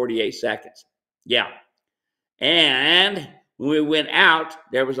 minutes, 48 seconds. Yeah. And when we went out,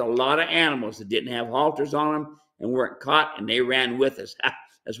 there was a lot of animals that didn't have halters on them and weren't caught, and they ran with us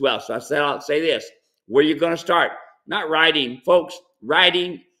as well. So I said, I'll say this. Where are you going to start? Not riding, folks.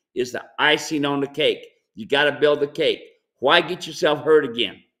 Riding is the icing on the cake. You got to build the cake. Why get yourself hurt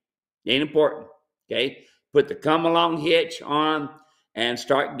again? It ain't important, okay? Put the come along hitch on and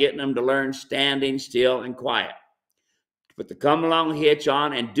start getting them to learn standing still and quiet. Put the come along hitch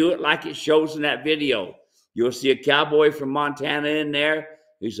on and do it like it shows in that video. You'll see a cowboy from Montana in there.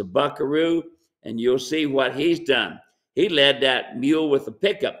 He's a buckaroo, and you'll see what he's done. He led that mule with a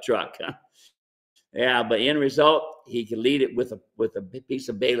pickup truck. Yeah, but in result, he can lead it with a piece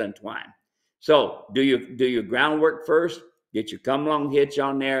of baling twine. So do your groundwork first. Get your come along hitch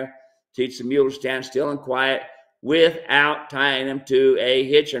on there. Teach the mule to stand still and quiet without tying them to a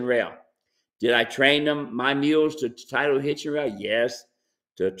hitching rail. Did I train my mules to tie to a hitching rail? Yes.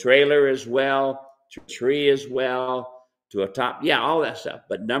 To a trailer as well, to a tree as well, to a top. Yeah, all that stuff.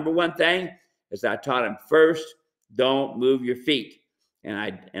 But number one thing is I taught them first, don't move your feet.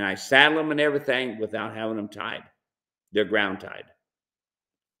 And I saddle them and everything without having them tied. They're ground tied.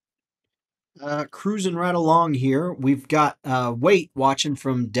 Cruising right along here. We've got Wait watching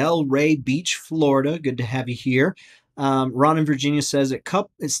from Delray Beach, Florida. Good to have you here. Ron in Virginia says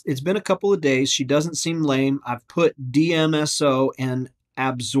it's been a couple of days. She doesn't seem lame. I've put DMSO and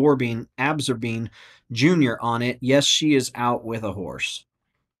Absorbine Jr. on it. Yes, she is out with a horse.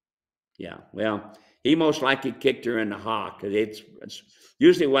 Yeah, well, he most likely kicked her in the hock. It's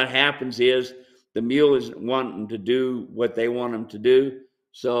usually what happens is the mule isn't wanting to do what they want him to do,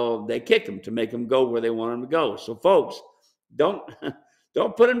 so they kick him to make him go where they want him to go. So, folks, don't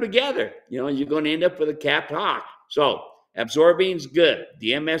put them together. You know, you're going to end up with a capped hock. So, Absorbine's good.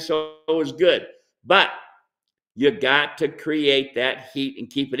 The MSO is good. But you got to create that heat and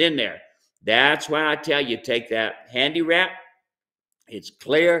keep it in there. That's why I tell you, take that handy wrap. It's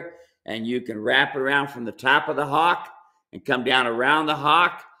clear, and you can wrap it around from the top of the hock and come down around the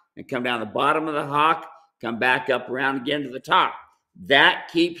hock and come down the bottom of the hock, come back up around again to the top. That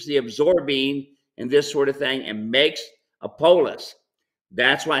keeps the absorbine and this sort of thing and makes a polis.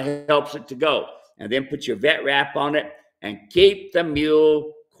 That's why it helps it to go. And then put your vet wrap on it and keep the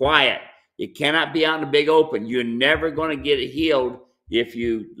mule quiet. It cannot be out in the big open. You're never going to get it healed if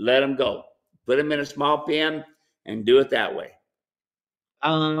you let them go. Put them in a small pen and do it that way.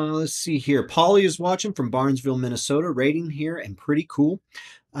 Let's see here. Polly is watching from Barnesville, Minnesota, rating here and pretty cool.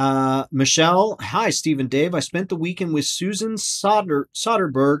 Michelle, hi, Steve and Dave. I spent the weekend with Susan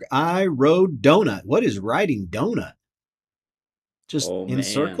Soderberg. I rode Donut. What is riding Donut? Just in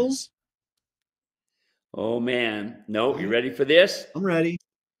circles? Oh, man. No, you ready for this? I'm ready.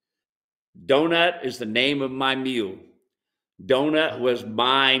 Donut is the name of my mule. Donut was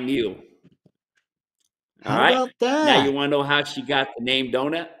my mule. All right. How about that? Now you want to know how she got the name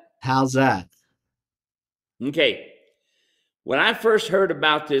Donut? How's that? Okay. When I first heard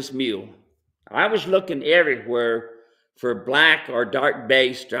about this mule, I was looking everywhere for black or dark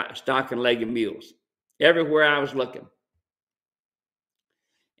bay stock and legged mules. Everywhere I was looking.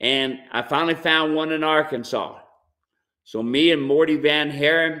 And I finally found one in Arkansas. So me and Morty Van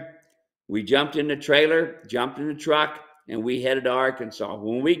Haren, we jumped in the trailer, jumped in the truck, and we headed to Arkansas.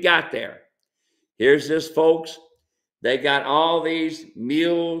 When we got there, here's this, folks. They got all these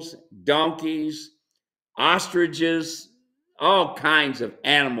mules, donkeys, ostriches, all kinds of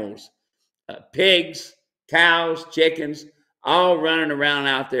animals, pigs, cows, chickens, all running around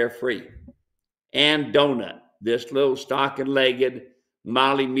out there free. And Donut, this little stock-and-legged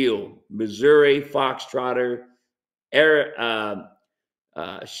Molly mule, Missouri foxtrotter.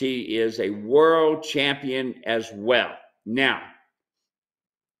 She is a world champion as well. Now,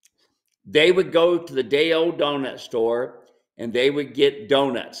 they would go to the day-old donut store and they would get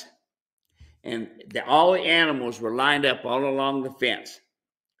donuts. And all the animals were lined up all along the fence.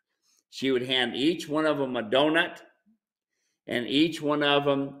 She would hand each one of them a donut, and each one of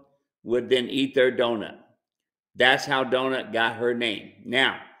them would then eat their donut. That's how Donut got her name.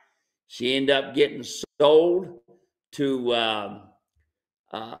 Now, she ended up getting sold to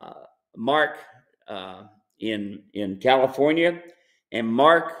Mark in California, and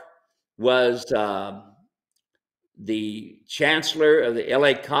Mark was the chancellor of the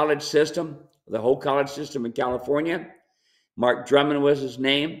LA college system, the whole college system in California. Mark Drummond was his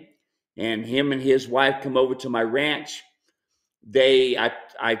name, and him and his wife come over to my ranch.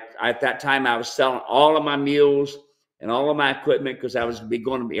 At that time, I was selling all of my mules and all of my equipment because I was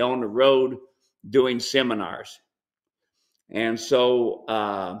going to be on the road doing seminars. And so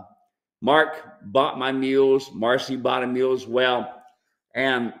Mark bought my mules. Marcy bought a mule as well.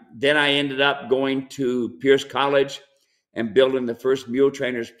 And then I ended up going to Pierce College and building the first mule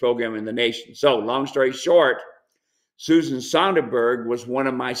trainers program in the nation. So long story short, Susan Sonderberg was one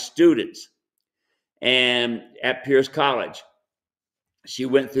of my students and at Pierce College. She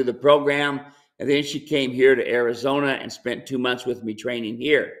went through the program, and then she came here to Arizona and spent 2 months with me training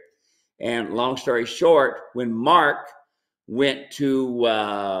here. And long story short, when Mark went to,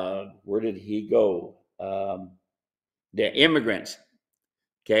 where did he go? The immigrants,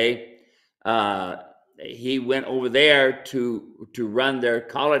 okay? He went over there to run their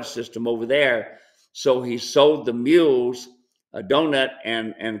college system over there. So he sold the mules, a donut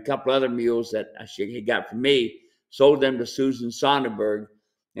and a couple other mules that he got from me, sold them to Susan Sonderberg.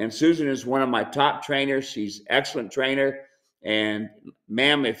 And Susan is one of my top trainers. She's an excellent trainer. And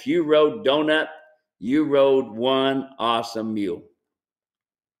ma'am, if you rode Donut, you rode one awesome mule.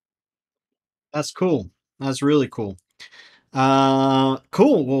 That's cool. That's really cool.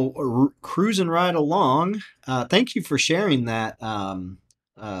 Cool. Well, cruising right along. Thank you for sharing that,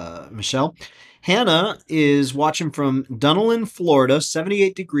 Michelle. Hannah is watching from Dunedin, Florida,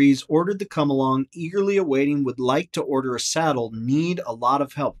 78 degrees, ordered the come along, eagerly awaiting, would like to order a saddle, need a lot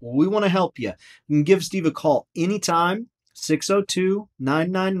of help. Well, we want to help you. You can give Steve a call anytime,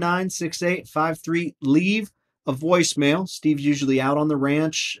 602-999-6853. Leave a voicemail. Steve's usually out on the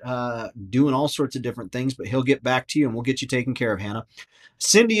ranch doing all sorts of different things, but he'll get back to you and we'll get you taken care of, Hannah.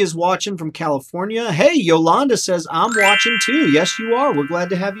 Cindy is watching from California. Hey, Yolanda says, I'm watching too. Yes, you are. We're glad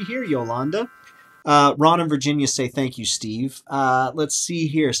to have you here, Yolanda. Ron and Virginia say, thank you, Steve. Let's see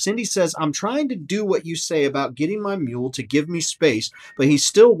here. Cindy says, I'm trying to do what you say about getting my mule to give me space, but he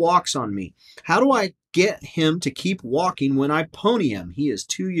still walks on me. How do I get him to keep walking when I pony him? He is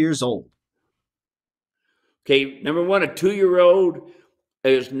 2 years old. Okay, number one, a 2-year-old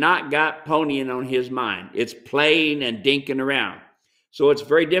has not got ponying on his mind. It's playing and dinking around. So it's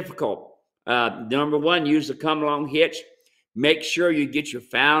very difficult. Number one, use the come along hitch. Make sure you get your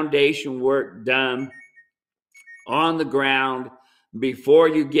foundation work done on the ground before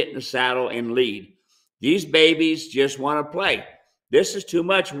you get in the saddle and lead. These babies just want to play. This is too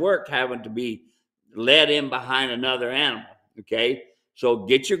much work having to be led in behind another animal, okay? So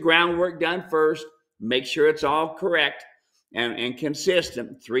get your groundwork done first. Make sure it's all correct and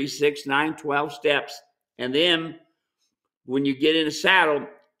consistent, 3, 6, 9, 12 steps. And then when you get in a saddle,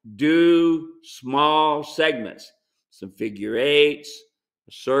 do small segments, some figure eights,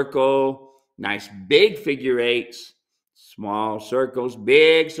 a circle, nice big figure eights, small circles,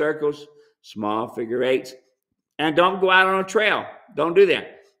 big circles, small figure eights. And don't go out on a trail. Don't do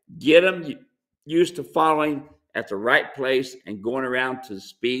that. Get them used to following at the right place and going around to the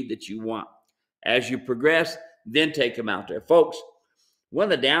speed that you want. As you progress, then take them out there. Folks,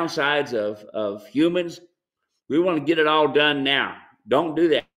 one of the downsides of humans, we want to get it all done now. Don't do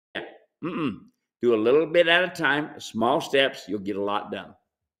that. Do a little bit at a time, small steps, you'll get a lot done.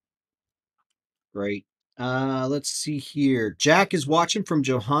 Great. Let's see here. Jack is watching from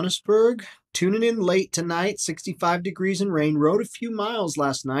Johannesburg, tuning in late tonight, 65 degrees and rain. Rode a few miles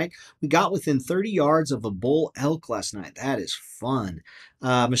last night. We got within 30 yards of a bull elk last night. That is fun.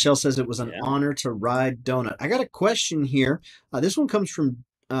 Michelle says it was an honor to ride Donut. I got a question here. This one comes from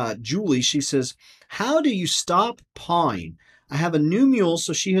Julie. She says, how do you stop pawing? I have a new mule,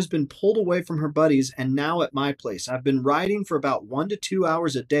 so she has been pulled away from her buddies and now at my place. I've been riding for about 1 to 2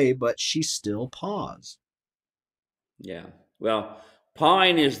 hours a day, but she still paws. Yeah. Well,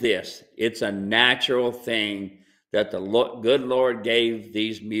 pawing is this. It's a natural thing that the good Lord gave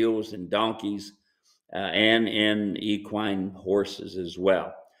these mules and donkeys and in equine horses as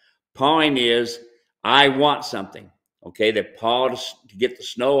well. Pawing is, I want something. Okay, they paw to get the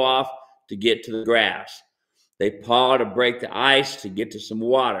snow off, to get to the grass. They paw to break the ice, to get to some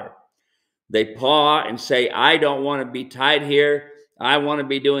water. They paw and say, I don't want to be tied here. I want to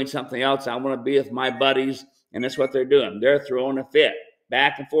be doing something else. I want to be with my buddies. And that's what they're doing. They're throwing a fit,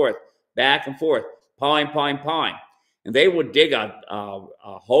 back and forth, pawing, pawing, pawing. And they will dig a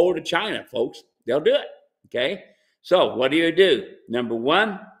hole to China, folks. They'll do it. Okay. So what do? Number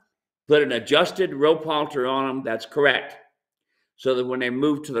one, put an adjusted rope halter on them. That's correct. So that when they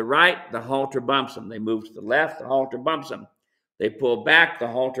move to the right, the halter bumps them. They move to the left, the halter bumps them. They pull back, the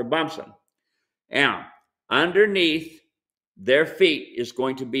halter bumps them. Now, underneath their feet is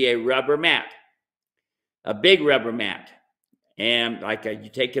going to be a rubber mat, a big rubber mat. And like you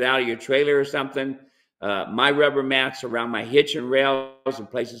take it out of your trailer or something, my rubber mats around my hitch and rails and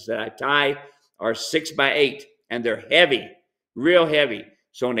places that I tie are 6 by 8, and they're heavy, real heavy.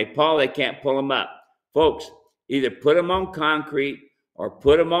 So when they paw, they can't pull them up. Folks, either put them on concrete or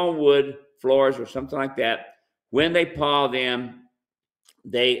put them on wood floors or something like that. When they paw them,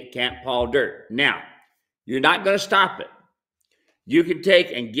 they can't paw dirt. Now, you're not going to stop it. You can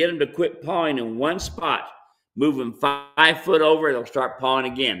take and get them to quit pawing in one spot, move them 5 foot over, they'll start pawing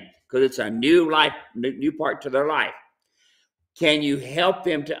again because it's a new part to their life. Can you help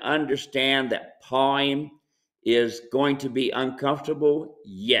them to understand that pawing is going to be uncomfortable?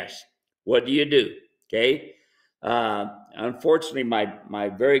 Yes. What do? Okay. Unfortunately, my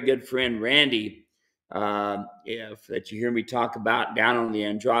very good friend Randy, that you hear me talk about down on the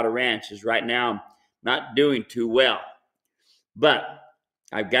Andrada Ranch, is right now not doing too well. But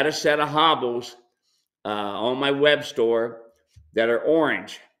I've got a set of hobbles on my web store that are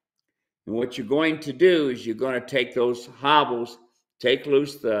orange. And what you're going to do is you're going to take those hobbles, take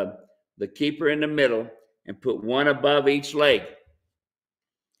loose the keeper in the middle, and put one above each leg.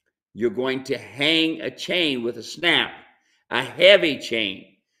 You're going to hang a chain with a snap, a heavy chain.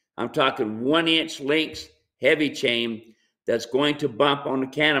 I'm talking 1-inch links, heavy chain that's going to bump on the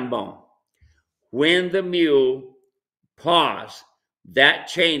cannon bone. When the mule paws, that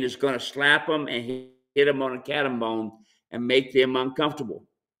chain is going to slap them and hit them on the cannon bone and make them uncomfortable.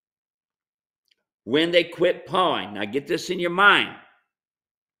 When they quit pawing, now get this in your mind.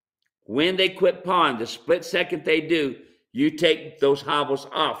 When they quit pawing, the split second they do, you take those hobbles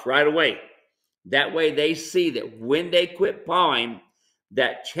off right away. That way they see that when they quit pawing,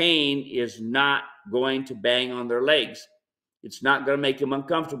 that chain is not going to bang on their legs. It's not going to make them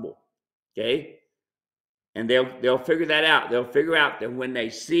uncomfortable. Okay? And they'll figure that out. They'll figure out that when they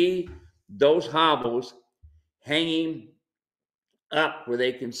see those hobbles hanging up where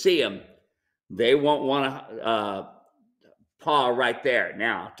they can see them, they won't want to paw right there.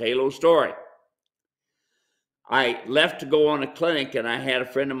 Now, I'll tell you a little story. I left to go on a clinic, and I had a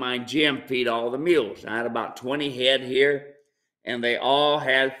friend of mine, Jim, feed all the mules. I had about 20 head here, and they all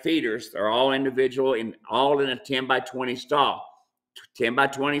had feeders. They're all individual, all in a 10 by 20 stall. 10 by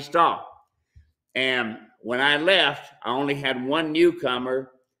 20 stall. And when I left, I only had one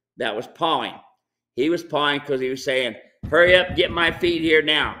newcomer that was pawing. He was pawing because he was saying, hurry up, get my feed here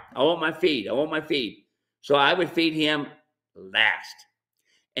now. I want my feed. I want my feed. So I would feed him last.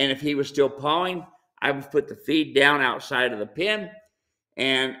 And if he was still pawing, I would put the feed down outside of the pen,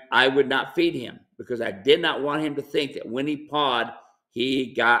 and I would not feed him because I did not want him to think that when he pawed,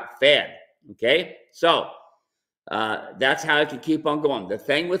 he got fed. Okay? So that's how I can keep on going. The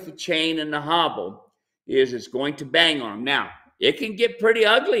thing with the chain and the hobble is it's going to bang on them. Now, it can get pretty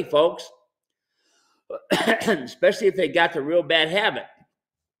ugly, folks, especially if they got the real bad habit.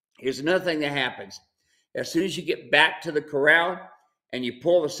 Here's another thing that happens. As soon as you get back to the corral and you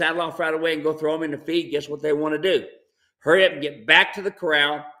pull the saddle off right away and go throw them in the feed, guess what they want to do? Hurry up and get back to the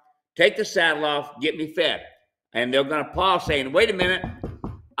corral, take the saddle off, get me fed. And they're going to paw saying, wait a minute,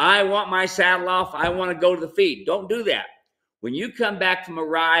 I want my saddle off. I want to go to the feed. Don't do that. When you come back from a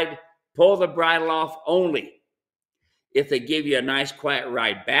ride, pull the bridle off only. If they give you a nice quiet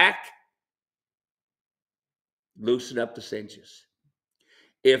ride back, loosen up the cinches.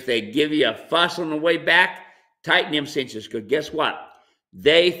 If they give you a fuss on the way back, tighten them cinches, because guess what?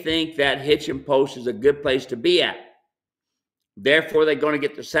 They think that hitching post is a good place to be at. Therefore, they're going to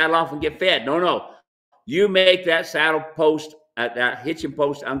get the saddle off and get fed. No. You make that saddle post that hitching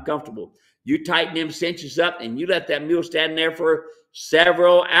post uncomfortable. You tighten them cinches up and you let that mule stand there for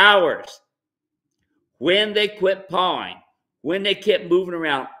several hours. When they quit pawing, when they kept moving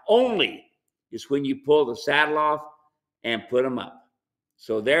around, only is when you pull the saddle off and put them up.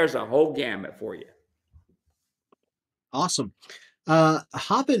 So there's a whole gamut for you. Awesome.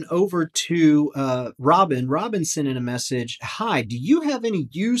 Hopping over to Robin. Robin sent in a message. Hi, do you have any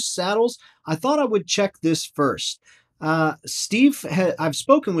used saddles? I thought I would check this first. Steve, I've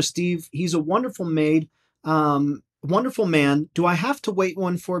spoken with Steve. He's a wonderful wonderful man. Do I have to wait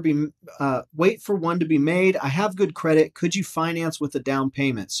for one to be made? I have good credit. Could you finance with a down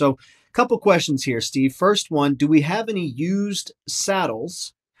payment? So, a couple questions here, Steve. First one, do we have any used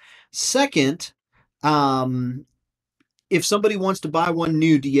saddles? Second, if somebody wants to buy one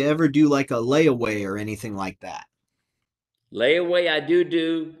new, do you ever do like a layaway or anything like that? Layaway, I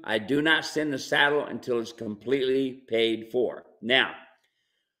do. I do not send the saddle until it's completely paid for. Now,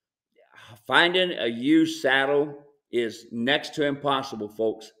 finding a used saddle is next to impossible,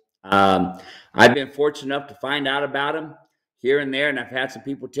 folks. I've been fortunate enough to find out about them here and there, and I've had some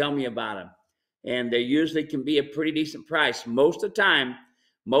people tell me about them. And they usually can be a pretty decent price. Most of the time,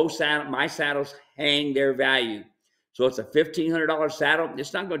 my saddles hang their value. So it's a $1,500 saddle.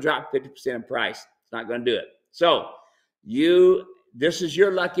 It's not going to drop 50% in price. It's not going to do it. So this is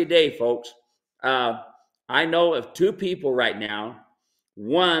your lucky day, folks. I know of two people right now.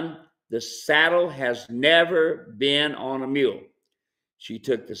 One, the saddle has never been on a mule. She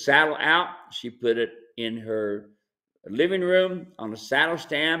took the saddle out. She put it in her living room on a saddle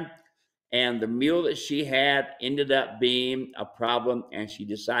stand. And the mule that she had ended up being a problem. And she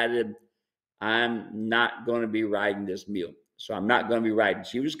decided, I'm not going to be riding this mule. So I'm not going to be riding.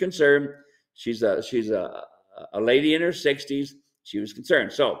 She was concerned. She's a lady in her 60s. She was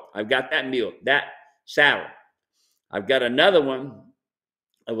concerned. So I've got that mule, that saddle. I've got another one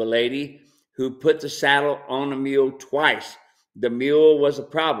of a lady who put the saddle on a mule twice. The mule was a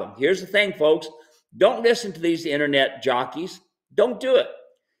problem. Here's the thing, folks. Don't listen to these internet jockeys. Don't do it.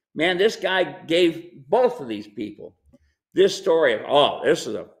 Man, this guy gave both of these people this story of, oh, this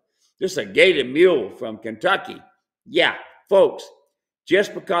is a gaited mule from Kentucky. Yeah, folks,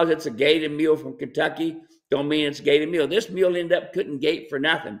 just because it's a gaited mule from Kentucky don't mean it's a gaited mule. This mule ended up couldn't gait for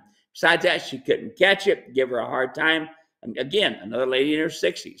nothing. Besides that, she couldn't catch it, give her a hard time. And again, another lady in her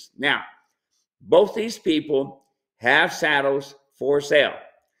 60s. Now, both these people have saddles for sale.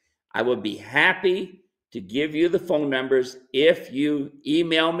 I would be happy to give you the phone numbers if you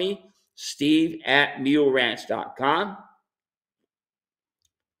email me, steve@muleranch.com,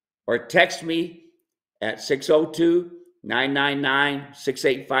 or text me at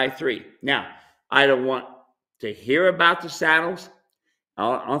 602-999-6853. Now, I don't want to hear about the saddles. The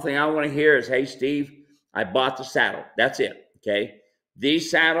only thing I want to hear is, hey, Steve, I bought the saddle. That's it, okay?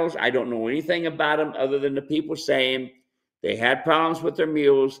 These saddles, I don't know anything about them other than the people saying they had problems with their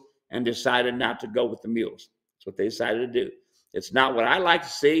mules and decided not to go with the mules. That's what they decided to do. It's not what I like to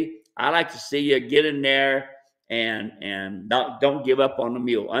see. I like to see you get in there and don't give up on the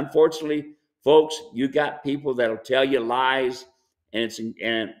mule. Unfortunately, folks, you got people that'll tell you lies, and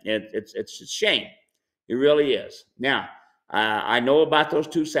it's a shame. It really is. Now, I know about those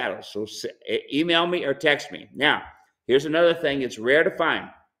two saddles, so email me or text me. Now, here's another thing. It's rare to find.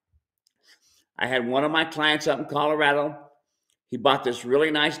 I had one of my clients up in Colorado. He bought this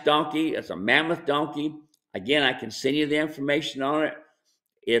really nice donkey. It's a mammoth donkey. Again, I can send you the information on it.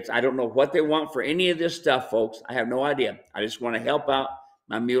 I don't know what they want for any of this stuff, folks. I have no idea. I just want to help out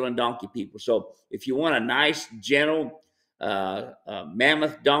my mule and donkey people. So if you want a nice, gentle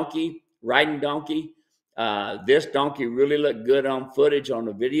mammoth donkey, riding donkey, this donkey really looked good on footage on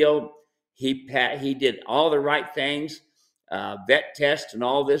the video. He did all the right things, vet test and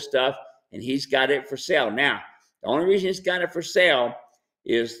all this stuff, and he's got it for sale. Now, the only reason he's got it for sale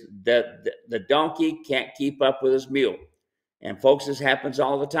is that the donkey can't keep up with his mule. And folks, this happens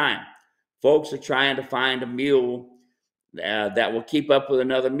all the time. Folks are trying to find a mule that will keep up with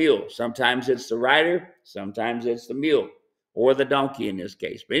another mule. Sometimes it's the rider, sometimes it's the mule, or the donkey in this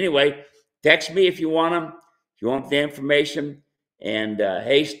case. But anyway, text me if you want them, if you want the information, and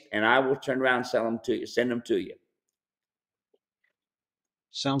and I will turn around and sell them to you, send them to you.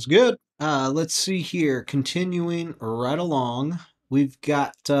 Sounds good. Let's see here. Continuing right along, we've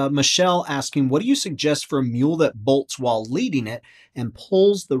got Michelle asking, what do you suggest for a mule that bolts while leading it and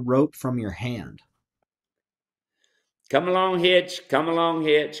pulls the rope from your hand? Come along, hitch. Come along,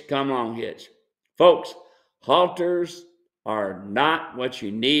 hitch. Come along, hitch. Folks, halters are not what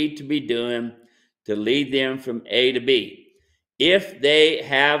you need to be doing to lead them from A to B. If they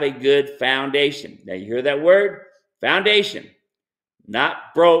have a good foundation. Now, you hear that word? Foundation.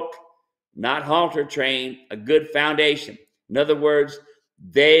 not broke, not halter trained, a good foundation. In other words,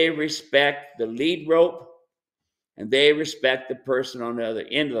 they respect the lead rope and they respect the person on the other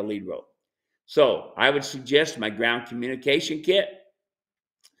end of the lead rope. So I would suggest my ground communication kit.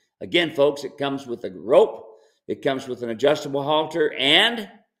 Again, folks, it comes with a rope, it comes with an adjustable halter, and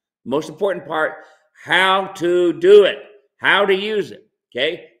most important part, how to do it, how to use it.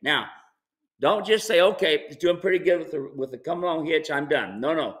 Okay, now don't just say, okay, it's doing pretty good with the come along hitch, I'm done.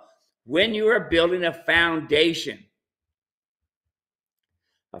 No, no. When you are building a foundation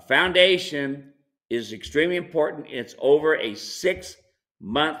is extremely important. It's over a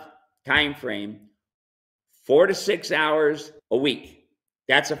 6-month time frame, 4 to 6 hours a week.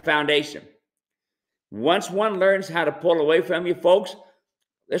 That's a foundation. Once one learns how to pull away from you, folks,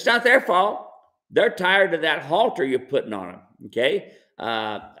 it's not their fault. They're tired of that halter you're putting on them. Okay,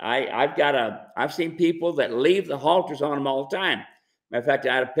 I've seen people that leave the halters on them all the time. Matter of fact,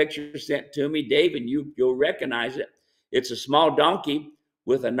 I had a picture sent to me, Dave, and you'll recognize it. It's a small donkey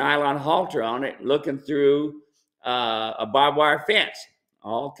with a nylon halter on it, looking through a barbed wire fence.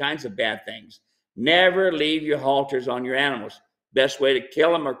 All kinds of bad things. Never leave your halters on your animals. Best way to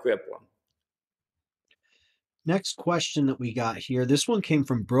kill them or cripple them. Next question that we got here, this one came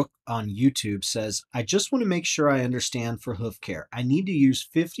from Brooke on YouTube, says, I just want to make sure I understand for hoof care. I need to use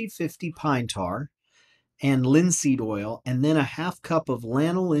 50-50 pine tar and linseed oil and then a half cup of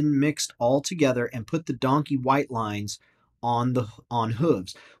lanolin mixed all together and put the donkey white lines on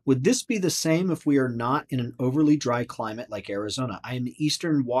hooves. Would this be the same if we are not in an overly dry climate like Arizona? I am in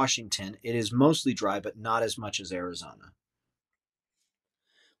eastern Washington. It is mostly dry, but not as much as Arizona.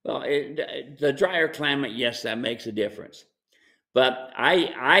 Well, the drier climate, yes, that makes a difference. But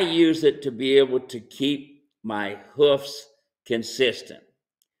I use it to be able to keep my hoofs consistent,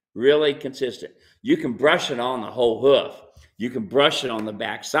 really consistent. You can brush it on the whole hoof. You can brush it on the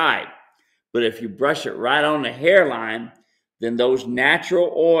back side. But if you brush it right on the hairline, then those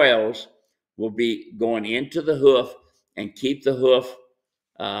natural oils will be going into the hoof and keep the hoof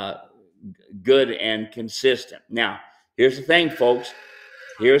good and consistent. Now, here's the thing, folks.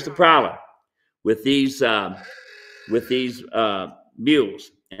 Here's the problem with these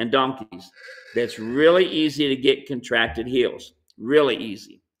mules and donkeys. That's really easy to get contracted heels, really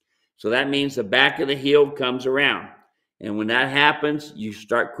easy. So that means the back of the heel comes around. And when that happens, you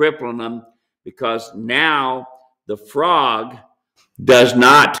start crippling them because now the frog does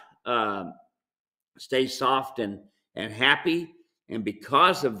not stay soft and happy. And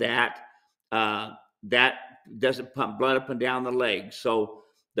because of that, that doesn't pump blood up and down the leg. So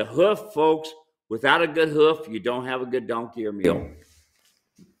the hoof, folks, without a good hoof, you don't have a good donkey or mule.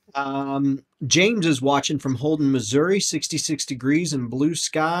 James is watching from Holden, Missouri, 66 degrees and blue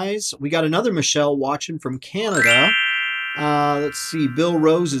skies. We got another Michelle watching from Canada. Let's see. Bill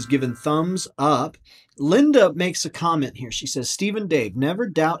Rose is giving thumbs up. Linda makes a comment here. She says, Steve and Dave, never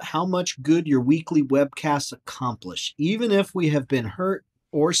doubt how much good your weekly webcasts accomplish. Even if we have been hurt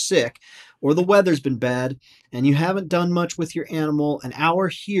or sick, or the weather's been bad, and you haven't done much with your animal, an hour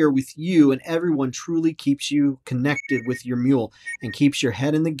here with you and everyone truly keeps you connected with your mule and keeps your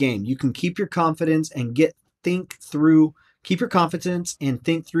head in the game. You can keep your confidence and keep your confidence and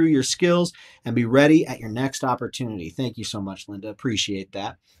think through your skills and be ready at your next opportunity. Thank you so much, Linda. Appreciate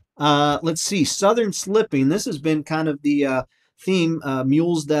that. Let's see. Southern Slipping. This has been kind of the theme,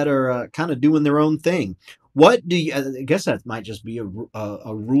 mules that are kind of doing their own thing. What do you, I guess that might just be a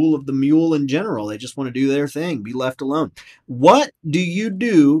rule of the mule in general. They just want to do their thing, be left alone. What do you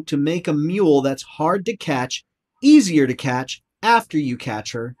do to make a mule that's hard to catch easier to catch after you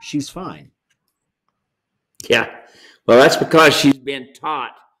catch her? She's fine. Yeah. Well, that's because she's been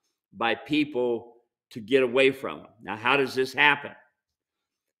taught by people to get away from them. Now, how does this happen?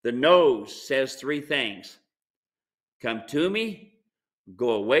 The nose says 3 things. Come to me,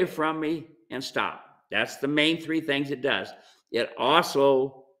 go away from me, and stop. That's the main 3 things it does. It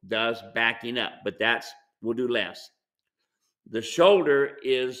also does backing up, but we'll do less. The shoulder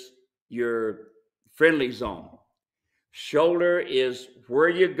is your friendly zone. Shoulder is where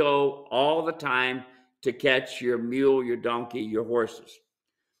you go all the time to catch your mule, your donkey, your horses.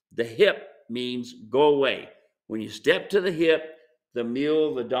 The hip means go away. When you step to the hip, the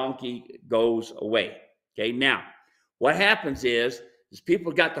mule, the donkey goes away. Okay, now, what happens is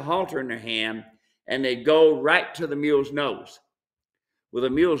people got the halter in their hand and they go right to the mule's nose. Well, the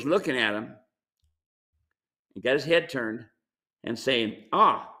mule's looking at him. He got his head turned and saying,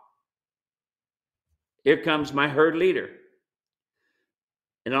 here comes my herd leader.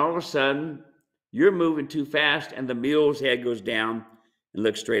 And all of a sudden, you're moving too fast and the mule's head goes down and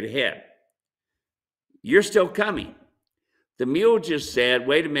looks straight ahead. You're still coming. The mule just said,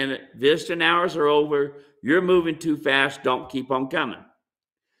 wait a minute, visiting hours are over. You're moving too fast. Don't keep on coming.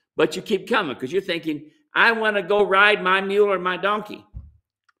 But you keep coming because you're thinking, I want to go ride my mule or my donkey.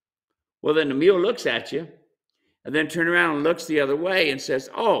 Well, then the mule looks at you and then turns around and looks the other way and says,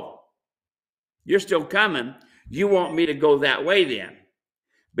 oh, you're still coming. You want me to go that way then.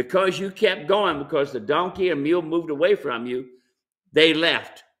 Because you kept going, because the donkey and mule moved away from you, they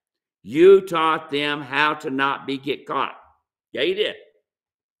left. You taught them how to not get caught. Yeah, you did.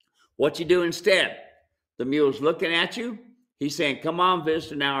 What you do instead? The mule's looking at you. He's saying, come on,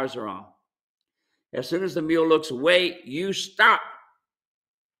 visiting hours are on. As soon as the mule looks away, you stop.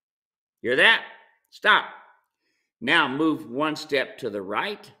 Hear that? Stop. Now move one step to the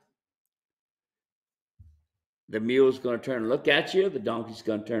right. The mule's going to turn and look at you. The donkey's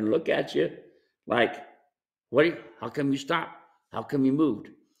going to turn and look at you like, how come you stopped? How come you moved?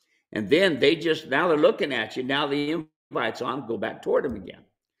 And then now they're looking at you. Now the invite's on, go back toward them again.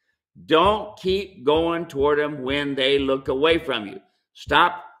 Don't keep going toward them when they look away from you.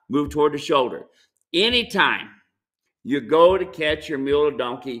 Stop, move toward the shoulder. Anytime you go to catch your mule or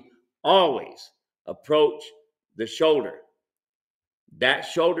donkey, always approach the shoulder. That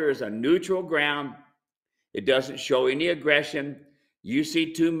shoulder is a neutral ground. It doesn't show any aggression. You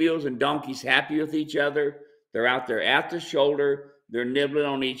see two mules and donkeys happy with each other. They're out there at the shoulder. They're nibbling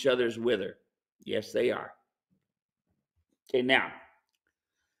on each other's wither. Yes, they are. Okay, now,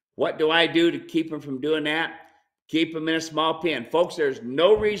 what do I do to keep them from doing that? Keep them in a small pen. Folks, there's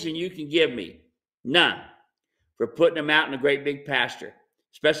no reason you can give me, none, for putting them out in a great big pasture,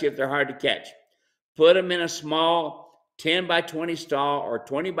 especially if they're hard to catch. Put them in a small 10 by 20 stall or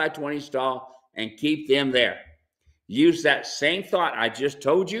 20 by 20 stall and keep them there. Use that same thought I just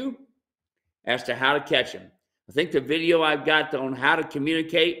told you as to how to catch them. I think the video I've got on how to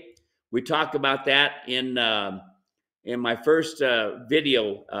communicate, we talk about that in my first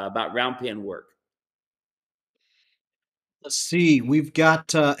video about round pen work. Let's see. We've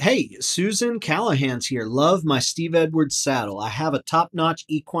got, hey, Susan Callahan's here. Love my Steve Edwards saddle. I have a top-notch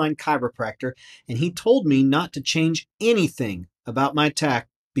equine chiropractor, and he told me not to change anything about my tack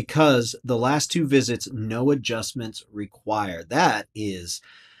because the last 2 visits, no adjustments required.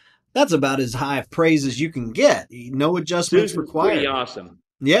 That's about as high of praise as you can get. No adjustments Susan's required. Pretty awesome.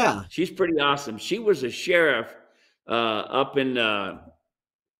 Yeah. She's pretty awesome. She was a sheriff up in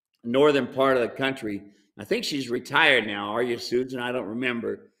northern part of the country. I think she's retired now. Are you, Susan? I don't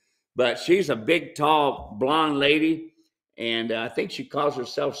remember. But she's a big, tall, blonde lady. And I think she calls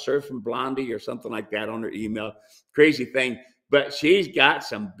herself Surfing Blondie or something like that on her email. Crazy thing. But she's got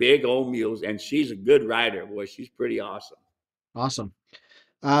some big old mules, and she's a good rider. Boy, she's pretty awesome. Awesome.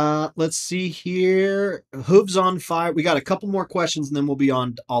 Let's see here. Hooves on fire. We got a couple more questions and then we'll be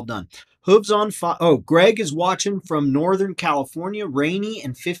all done. Hooves on fire. Oh, Greg is watching from Northern California, rainy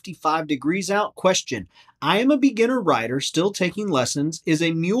and 55 degrees out. Question. I am a beginner rider, still taking lessons. Is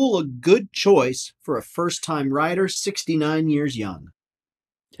a mule a good choice for a first-time rider, 69 years young?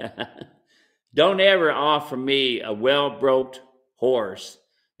 Don't ever offer me a well-broked horse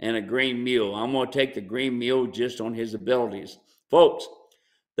and a green mule. I'm going to take the green mule just on his abilities. Folks,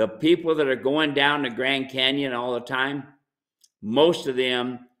 the people that are going down the Grand Canyon all the time, most of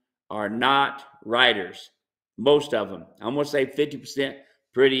them are not riders. Most of them. I'm going to say 50%,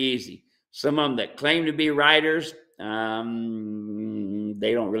 pretty easy. Some of them that claim to be riders, they don't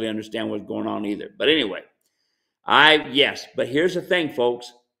really understand what's going on either. But anyway, yes. But here's the thing,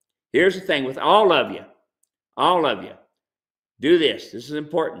 folks. Here's the thing with all of you. Do this. This is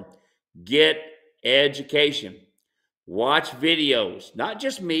important. Get education. Watch videos, not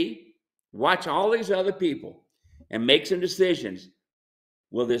just me. Watch all these other people and make some decisions.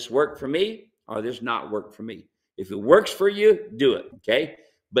 Will this work for me or this not work for me? If it works for you, do it, okay?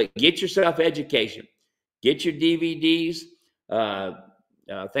 But get yourself education. Get your DVDs.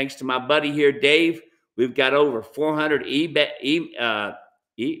 Thanks to my buddy here, Dave, we've got over 400 YouTube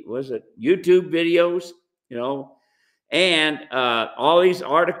videos, and all these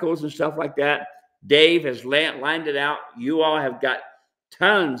articles and stuff like that. Dave has lined it out. You all have got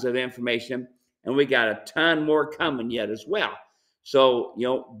tons of information, and we got a ton more coming yet as well. So,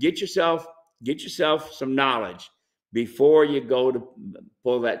 get yourself some knowledge before you go to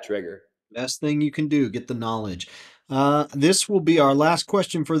pull that trigger. Best thing you can do, get the knowledge. This will be our last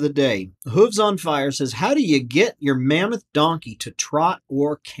question for the day. Hooves on Fire says, how do you get your mammoth donkey to trot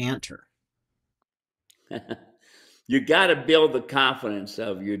or canter? You got to build the confidence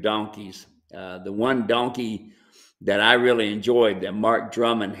of your donkeys. The one donkey that I really enjoyed that Mark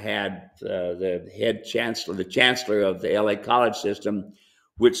Drummond had, the chancellor of the LA college system,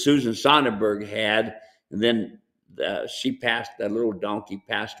 which Susan Sonnenberg had, and then that little donkey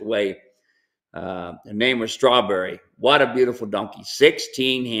passed away. Her name was Strawberry. What a beautiful donkey,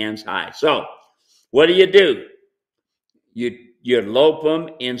 16 hands high. So what do? You lope them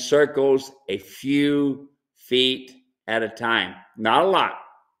in circles a few feet at a time, not a lot.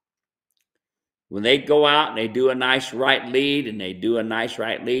 When they go out and they do a nice right lead, and they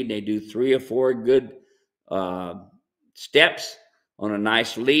do 3 or 4 good steps on a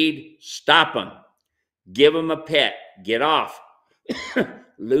nice lead, stop them. Give them a pet. Get off.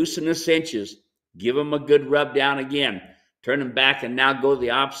 Loosen the cinches. Give them a good rub down again. Turn them back and now go the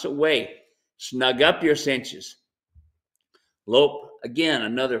opposite way. Snug up your cinches. Lope again,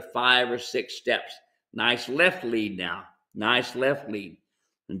 another 5 or 6 steps. Nice left lead now. Nice left lead.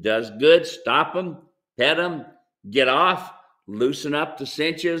 And does good. Stop them. Pet them. Get off. Loosen up the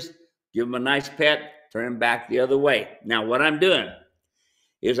cinches. Give them a nice pet. Turn them back the other way. Now what I'm doing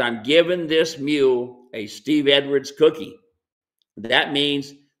is I'm giving this mule a Steve Edwards cookie. That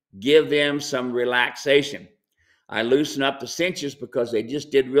means give them some relaxation. I loosen up the cinches because they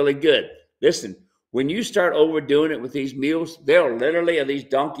just did really good. Listen, when you start overdoing it with these mules, these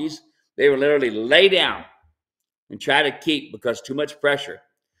donkeys, they will literally lay down and try to keep because too much pressure.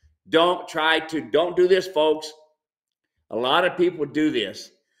 Don't do this, folks. A lot of people do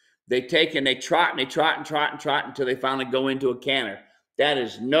this. They take and they trot and they trot and trot and trot until they finally go into a canter. That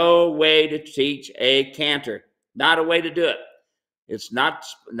is no way to teach a canter. Not a way to do it. It's not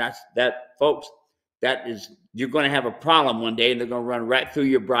that, folks. That is, you're going to have a problem one day, and they're going to run right through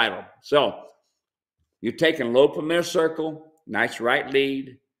your bridle. So you're taking lope them in a circle, nice right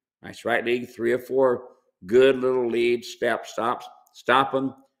lead, 3 or 4 good little lead steps, stop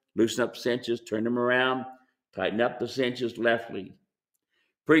them, loosen up the cinches, turn them around, tighten up the cinches, left lead.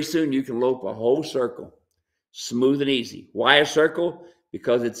 Pretty soon you can lope a whole circle, smooth and easy. Why a circle?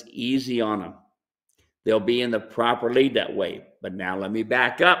 Because it's easy on them. They'll be in the proper lead that way. But now let me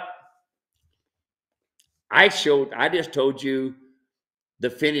back up. I just told you the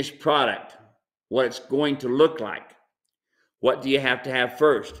finished product, what it's going to look like. What do you have to have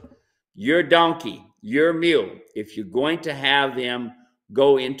first? Your donkey, your mule, if you're going to have them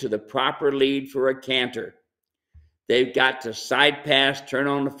go into the proper lead for a canter, they've got to side pass, turn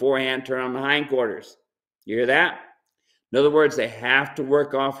on the forehand, turn on the hindquarters. You hear that? In other words, they have to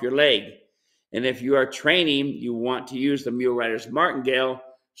work off your leg. And if you are training, you want to use the mule rider's martingale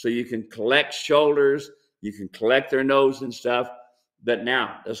so you can collect shoulders, you can collect their nose and stuff. But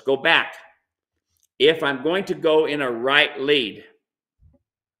now, let's go back. If I'm going to go in a right lead,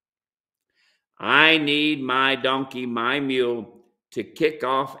 I need my donkey, my mule, to kick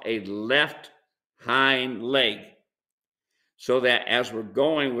off a left hind leg so that as we're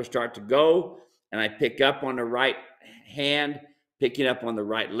going, we'll start to go, and I pick up on the right hand, picking up on the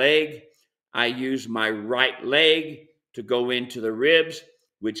right leg. I use my right leg to go into the ribs,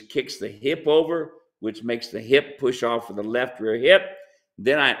 which kicks the hip over, which makes the hip push off of the left rear hip.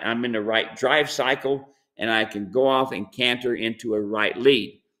 Then I'm in the right drive cycle, and I can go off and canter into a right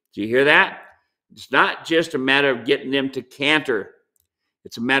lead. Do you hear that? It's not just a matter of getting them to canter.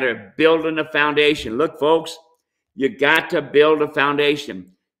 It's a matter of building a foundation. Look, folks, you got to build a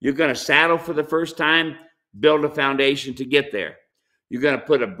foundation. You're going to saddle for the first time, build a foundation to get there. You're going to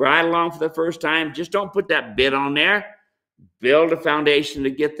put a bridle on for the first time. Just don't put that bit on there. Build a foundation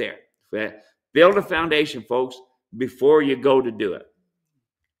to get there. Build a foundation, folks, before you go to do it.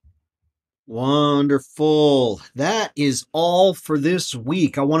 Wonderful. That is all for this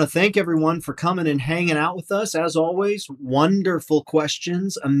week. I want to thank everyone for coming and hanging out with us. As always, wonderful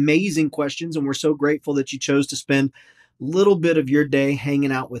questions, amazing questions, and we're so grateful that you chose to spend a little bit of your day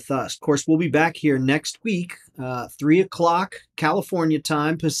hanging out with us. Of course, we'll be back here next week, 3 o'clock California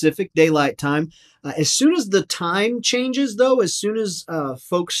time, Pacific Daylight Time. As soon as the time changes, though, as soon as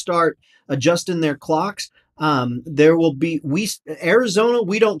folks start adjusting their clocks, there will be, Arizona,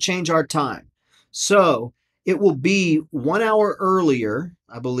 we don't change our time. So it will be 1 hour earlier,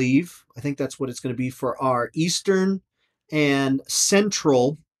 I believe. I think that's what it's going to be for our Eastern and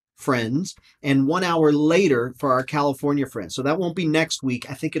Central friends, and 1 hour later for our California friends. So that won't be next week.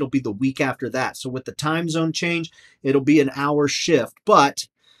 I think it'll be the week after that. So with the time zone change, it'll be an hour shift, but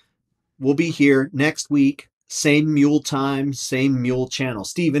we'll be here next week. Same mule time, same mule channel.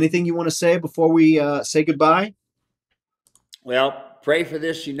 Steve, anything you want to say before we say goodbye? Well, pray for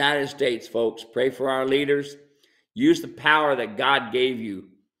this United States, folks. Pray for our leaders. Use the power that God gave you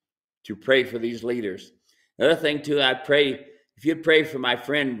to pray for these leaders. Another thing, too, I pray, if you'd pray for my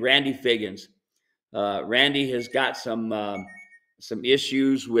friend Randy Figgins. Randy has got some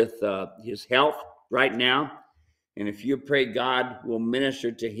issues with his health right now. And if you pray, God will minister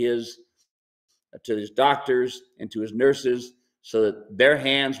to his to his doctors and to his nurses, so that their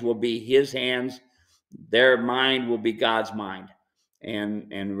hands will be his hands, their mind will be God's mind,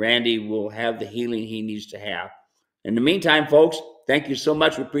 and Randy will have the healing he needs to have. In the meantime, folks, thank you so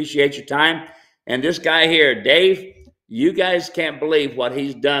much. We appreciate your time. And this guy here, Dave, you guys can't believe what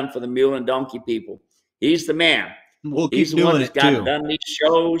he's done for the mule and donkey people. He's the man. We'll keep He's the doing one that's it too. done these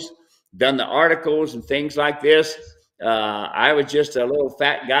shows, done the articles and things like this. I was just a little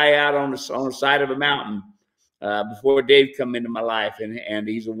fat guy out on the side of a mountain before Dave come into my life, and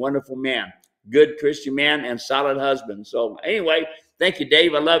he's a wonderful man, good Christian man, and solid husband. So anyway, thank you,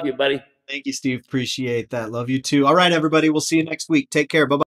 Dave. I love you, buddy. Thank you, Steve. Appreciate that. Love you too. All right, everybody. We'll see you next week. Take care. Bye-bye.